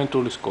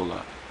ექსპერიმენტული სკოლა.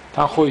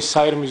 თან ხო ის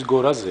საერმის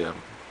გორაზეა.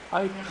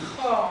 აი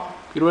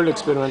პირველი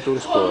ექსპერიმენტული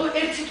სკოლა. ხო,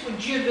 ერთ სიტყვით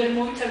ჯერ ვერ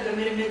მოიცავდა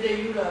მე და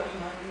იურა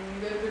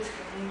ვერ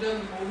ვეცქე, უნდა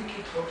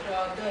მოვიკითხოთ რა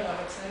და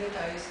რაღაცნაირად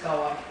აი ეს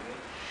გავაკეთე.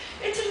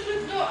 ერთ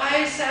სიტყვით ნუ აი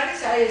ეს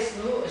არის, აი ეს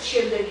ნუ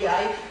შემდეგი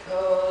აი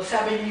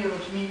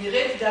საბედნიეროდ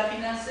მივიღეთ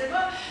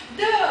დაფინანსება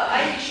და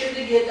აი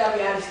შემდეგი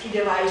ეტაპი არის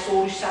კიდევ აი ეს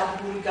ორი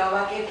სადგური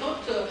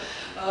გავაკეთოთ.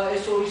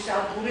 ეს ორი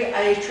სადგური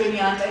აი ეს ჩვენი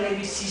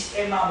ანტენების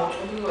სისტემა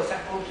მოწყობილია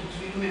საკმაოდ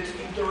ძვირად,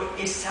 იმიტომ რომ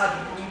ეს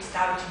სადგურიც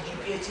თავისი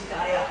GPS-ით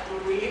არის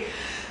აქტიური.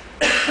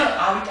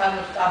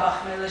 ავიტანოთ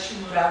ტაბახმელაში,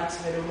 ნუ რა ვიცი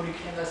მე როგორ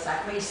იქნება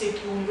საქმე, ისე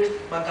კი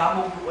უნივერსიტეტმა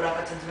გამოვიყო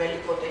რაღაცა ძველი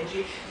კოტეჯი,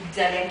 იქ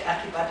ძალიან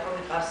კარგი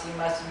პატრონი ყავს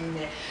იმას,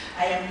 ვინმე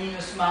აი ამ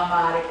ნინოს მამა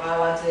არის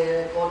ყავაძე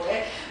კოტე,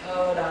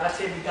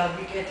 რაღაცები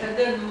გაგვიკეთა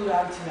და ნუ რა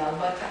ვიცი მე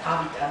ალბათ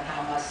ავიტანთ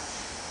ამას,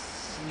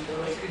 იმიტომ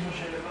რომ ეს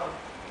შეიძლება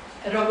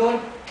როგორ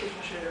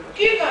შეიძლება.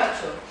 კი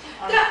კაცო.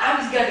 და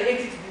ამის გარდა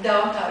ერთი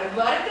დავამთავრებო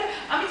არის და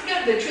ამის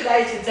გარდა ჩვენ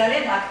აი ეს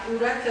ძალიან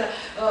აქტიურად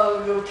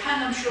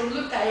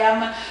თანამშრომლობთ აი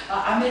ამ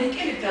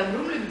ამერიკელებთან,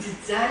 რომლებიც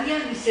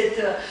ძალიან ისეთ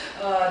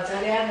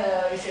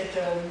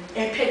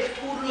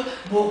ეფექტურ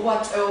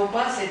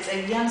მოღვაწეობას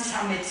ეწევიან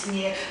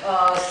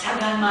სამეცნიერო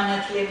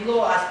საგანმანათლებლო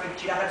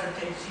ასპექტში, რაღაცა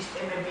მთელი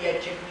სისტემებია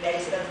შექმნილი, აი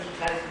ეს რაც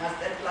არის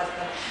მასტერ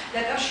კლასთან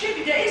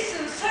დაკავშირებით და ეს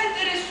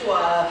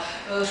საინტერესოა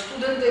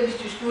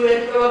სტუდენტებისთვის, თუ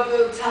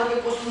ცალკე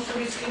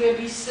კოსმოსური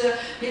სხივების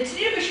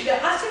მეცნიერებაში და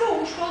ასევე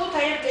უშუალოდ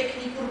აი ამ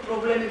ტექნიკურ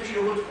პრობლემებში,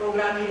 როგორც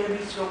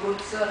პროგრამირების,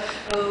 როგორც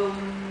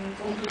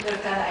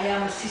კომპიუტერთან აი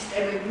ამ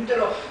სისტემები, იმიტომ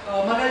რომ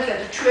მაგალითად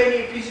ჩვენი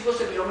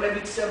ფიზიკოსები,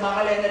 რომლებიც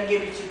მაღალი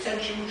ენერგიების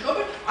ცენტრში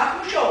მუშაობენ, აქ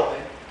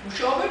მუშაობენ.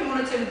 მუშაობენ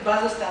მონაცემით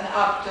ბაზასთან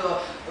აქვთ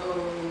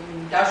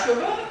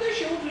დაშვება და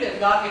შეუძლიათ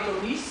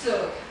გააკეთონ ის,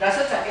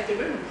 რასაც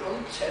აკეთებენ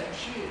უბრალოდ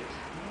CERN-ში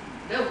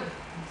და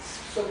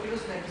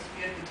სოფიოს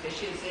ნებისმიერ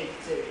კითხეში ესე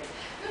იქცევიან.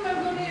 და მე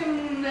მგონი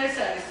ეს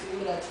არის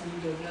რაც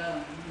მინდოდა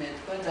მე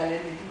თქვა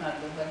ძალიან დიდი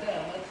მადლობა და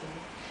ალბათ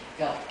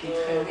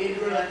გავკითხები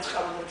პირველად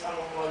წყაროდან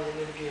წარმომავალი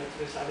ენერგია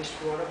ეს არის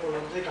თუ არა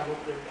ბოლომდე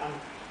გამოკლები. ანუ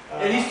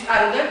ის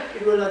წყაროდან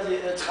პირველად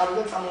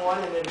წყაროდან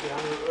წარმომავალი ენერგია.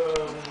 ანუ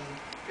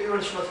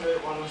პირველ შემოწმე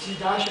იყო ანუ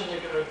ზიდან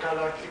შემდეგ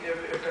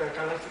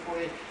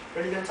გალაქტიკური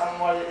ველიდან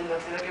წარმომავალი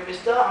ნაწილაკების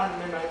და ან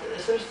მე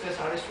მაინტერესებს ეს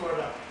არის თუ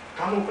არა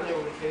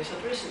გამოკლებული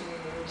დღეისათვის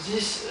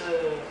მზის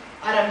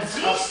არა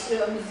მზის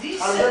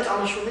და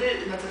წამოსული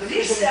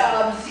ნაწილაკების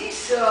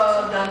მზის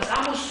და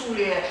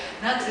წამოსული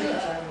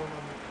ნაწილაკები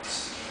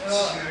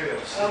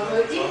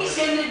იმის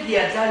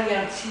ენერგია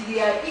ძალიან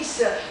მცირეა ის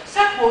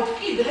საკმაოდ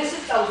კი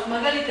დღესასწაულს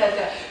მაგალითად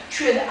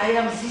ჩვენ აი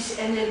ამ მზის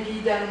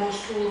ენერგიიდან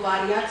მოსულ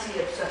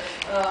ვარიაციებს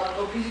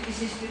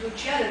ფიზიკის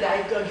ინსტიტუტში არა და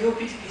აი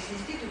გეოფიზიკის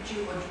ინსტიტუტში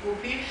იყო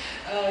ჯგუფი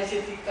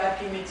ესეთი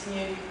კარგი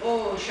მეცნიერი იყო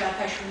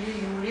შათაშვილი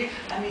იული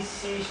ამის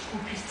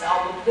ჯგუფი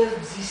სწავლობდა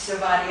მზის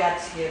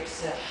ვარიაციებს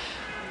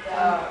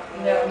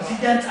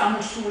მზიდან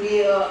წამოსული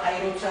აი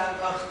როცა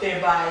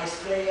ხდება ეს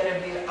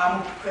ფლეიერები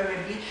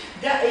ამოფრქვევები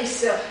და ეს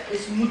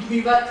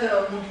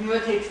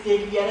მუდმივად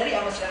ერთდები არ არის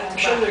ამას რაღაც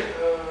შემდეგ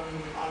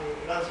ანუ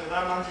რა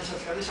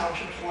მანძილსაც გადის ამ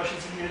შემთხვევაში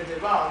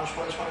ძლიერდება ანუ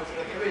სხვადასხვა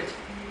ნაწილაკებით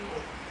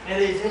მე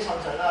ის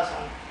ამზადას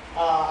ამ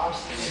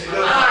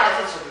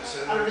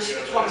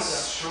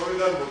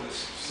შორიდან მოდის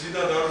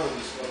ზიდან არ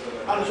მოდის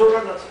ანუ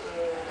ზოგადად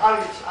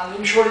კარგით ანუ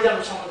იმ შორიდან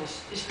მოსამოდის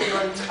ის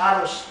პირველი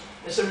წყაროს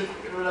ესე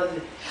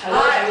პირველადი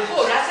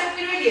ხო, რასაც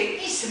პირველია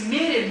ის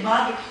მერე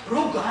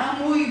რო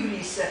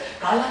გამოივლის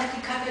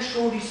გალაქტიკათა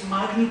შორის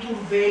მაგნიტურ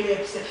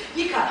ველებს,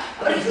 იქა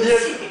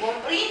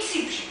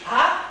პრინციპში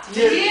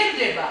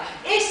ძლიერდება.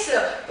 ეს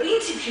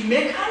პრინციპში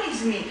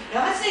მექანიზმი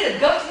რაღაცნაირად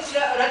გავწის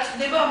რა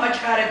ხდება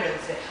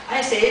მაჩქარებელზე. აი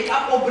ესე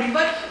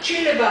ეტაპობრივად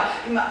შეიძლება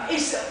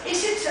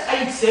ესეც აი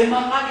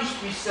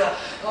ზემაღალისთვის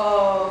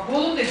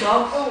ბოლომდე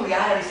გავყვეული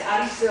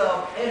არის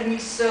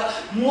ფერმის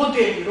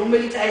მოდელი,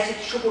 რომელიც აი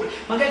ესეთი შოკური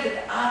მაგალითად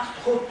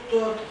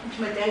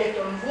 10-15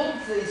 ელექტრონ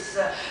ვოლტის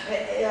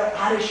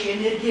არეში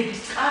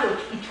ენერგიების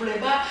წყაროთ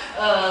ითვლება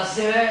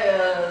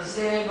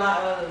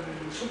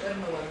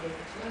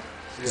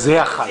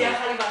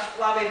ზეახალი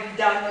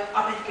ვარსკვლავებიდან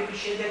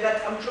აფეთქების შედეგად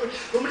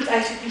რომელიც აი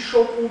ესეთი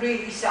შოკური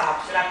ისა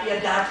აქვს რაფია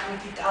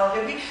დაათმითი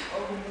ტალღები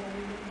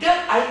და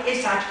აი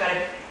ეს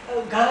აჩქარება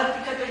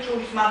გალაქტიკათა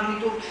შორის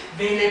მაგნიტურ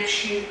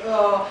ველებში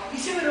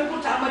ისევე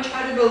როგორც ამ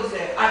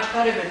აჩქარებელზე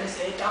აჩქარებენ ეს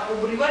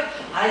ეტაპობრივად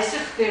აი ესე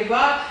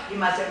ხდება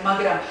იმაზე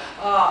მაგრამ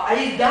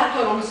აი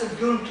დათო რომელსაც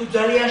გონი თუ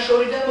ძალიან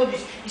შორიდან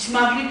მოდის ის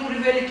მაგნიტური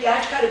ველი კი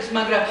აჩქარებს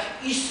მაგრამ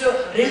ის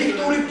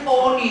რელიქტური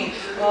ფონი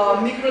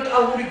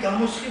მიკროტალღური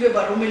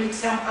გამოსხივება რომელიც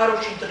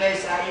სამყაროში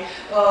დღეს აი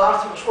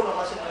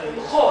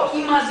ხო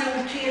იმაზე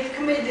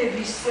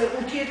ურთიერთქმედების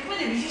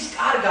ის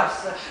კარგავს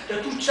და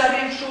თუ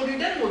ძალიან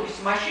შორიდან მოდის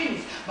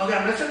მაშინის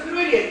მაგრამ რასაც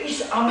პირველია ის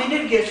ამ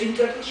ენერგიას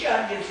ინტერნეტში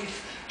არ ჯერს ის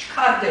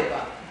ჩქარდება.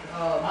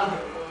 ანუ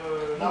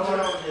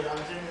დავარაუდე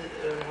რამდენი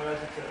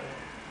მაგალითად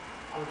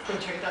ანუ თქვენ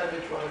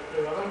ჩეკდარებით თუ არა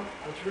პროგრამა,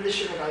 ანუ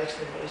თბილისში რო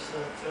გაიხსნება ეს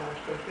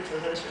თქვენ თვითონ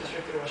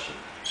პერსპექტივაში.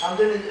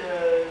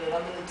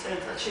 რამდენი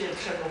წელიწადში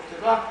ერთხელ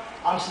მოხდება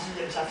ამ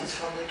სიზილის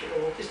 19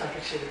 კილოვატის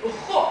დაფიქსირება.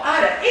 ხო,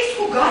 არა, ეს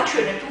ხო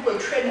გაჩვენებთ უკვე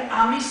ჩვენ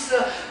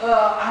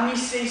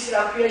ამის ის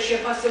რაფია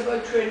შეფასება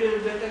ჩვენ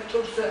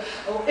დეტექტორს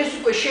ეს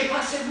უკვე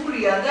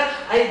შეფასებულია და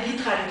აი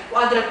გითხარით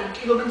კვადრატულ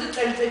კილომეტრზე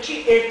წელიწადში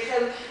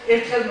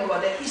ერთხელ მოვა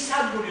და ის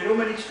სადგური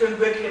რომელიც თქვენ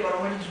გვექნება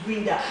რომელიც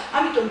გვინდა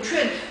ამიტომ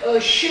ჩვენ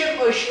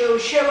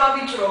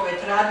შევავიწროვეთ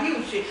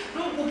რადიუსი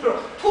ნუ უფრო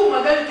თუ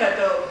მაგალითად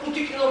 5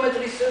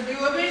 კილომეტრის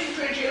დიოდეში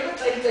ჩვენ შეიძლება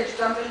წელიწადში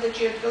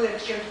წელიწადში ერთხელ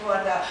ერთ შემთხვევა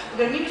და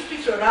მაგრამ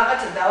იმისთვის რომ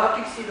რაღაცა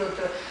დავაფიქსიროთ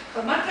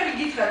მართალი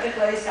გითხრათ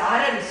ეხლა ეს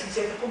არ არის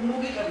ისეთი ხო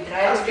მოგიყევით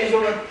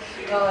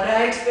რა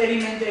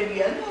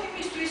ექსპერიმენტებია ნუ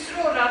იმისთვის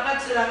რომ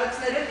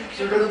რაღაცნაირად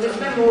იქნებოდეს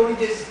მე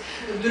მოვიდეს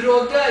დრო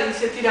და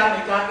ისეთი რამე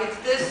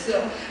გაკეთდეს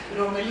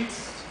რომელიც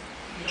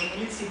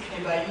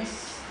იქნება ის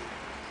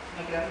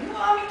მაგრამ ნუ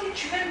ამით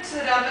ჩვენც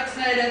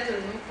რაღაცნაირად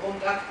ნუ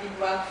კონტაქტი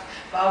გვაქვს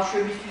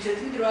ბავშვებისთვის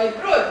ეთნით რომ აი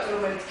პროექტი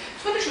რომელიც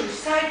სხვადასხვა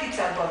საიტიც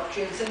არ გვაქვს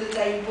ჩვენ სადაც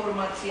აი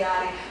ინფორმაცია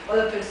არის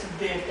ყველაფერს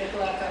ვდებთ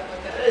ეხლა აქ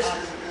ეს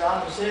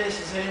ანუ ზე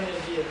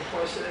ენერგია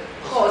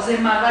ხო ზე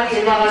მაღალი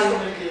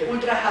ენერგია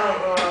ультра ჰაი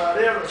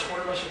რეალურ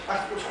ცხოვრებაში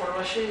პრაქტიკულ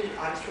ცხოვრებაში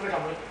არის თუ რა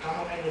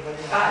გამოყენება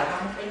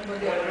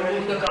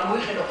და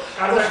გამოიყენო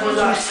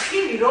კოსმოსური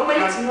სხივი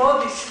რომელიც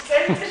მოდის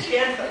წელიწადში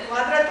ერთ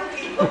კვადრატულ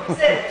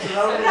კილომეტრზე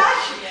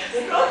რაში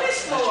როდის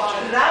მოვა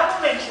რა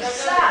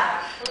მომეჩნდა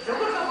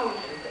როგორ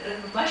გამოვიდა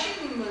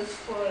მაშინ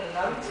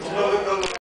რა ვიცი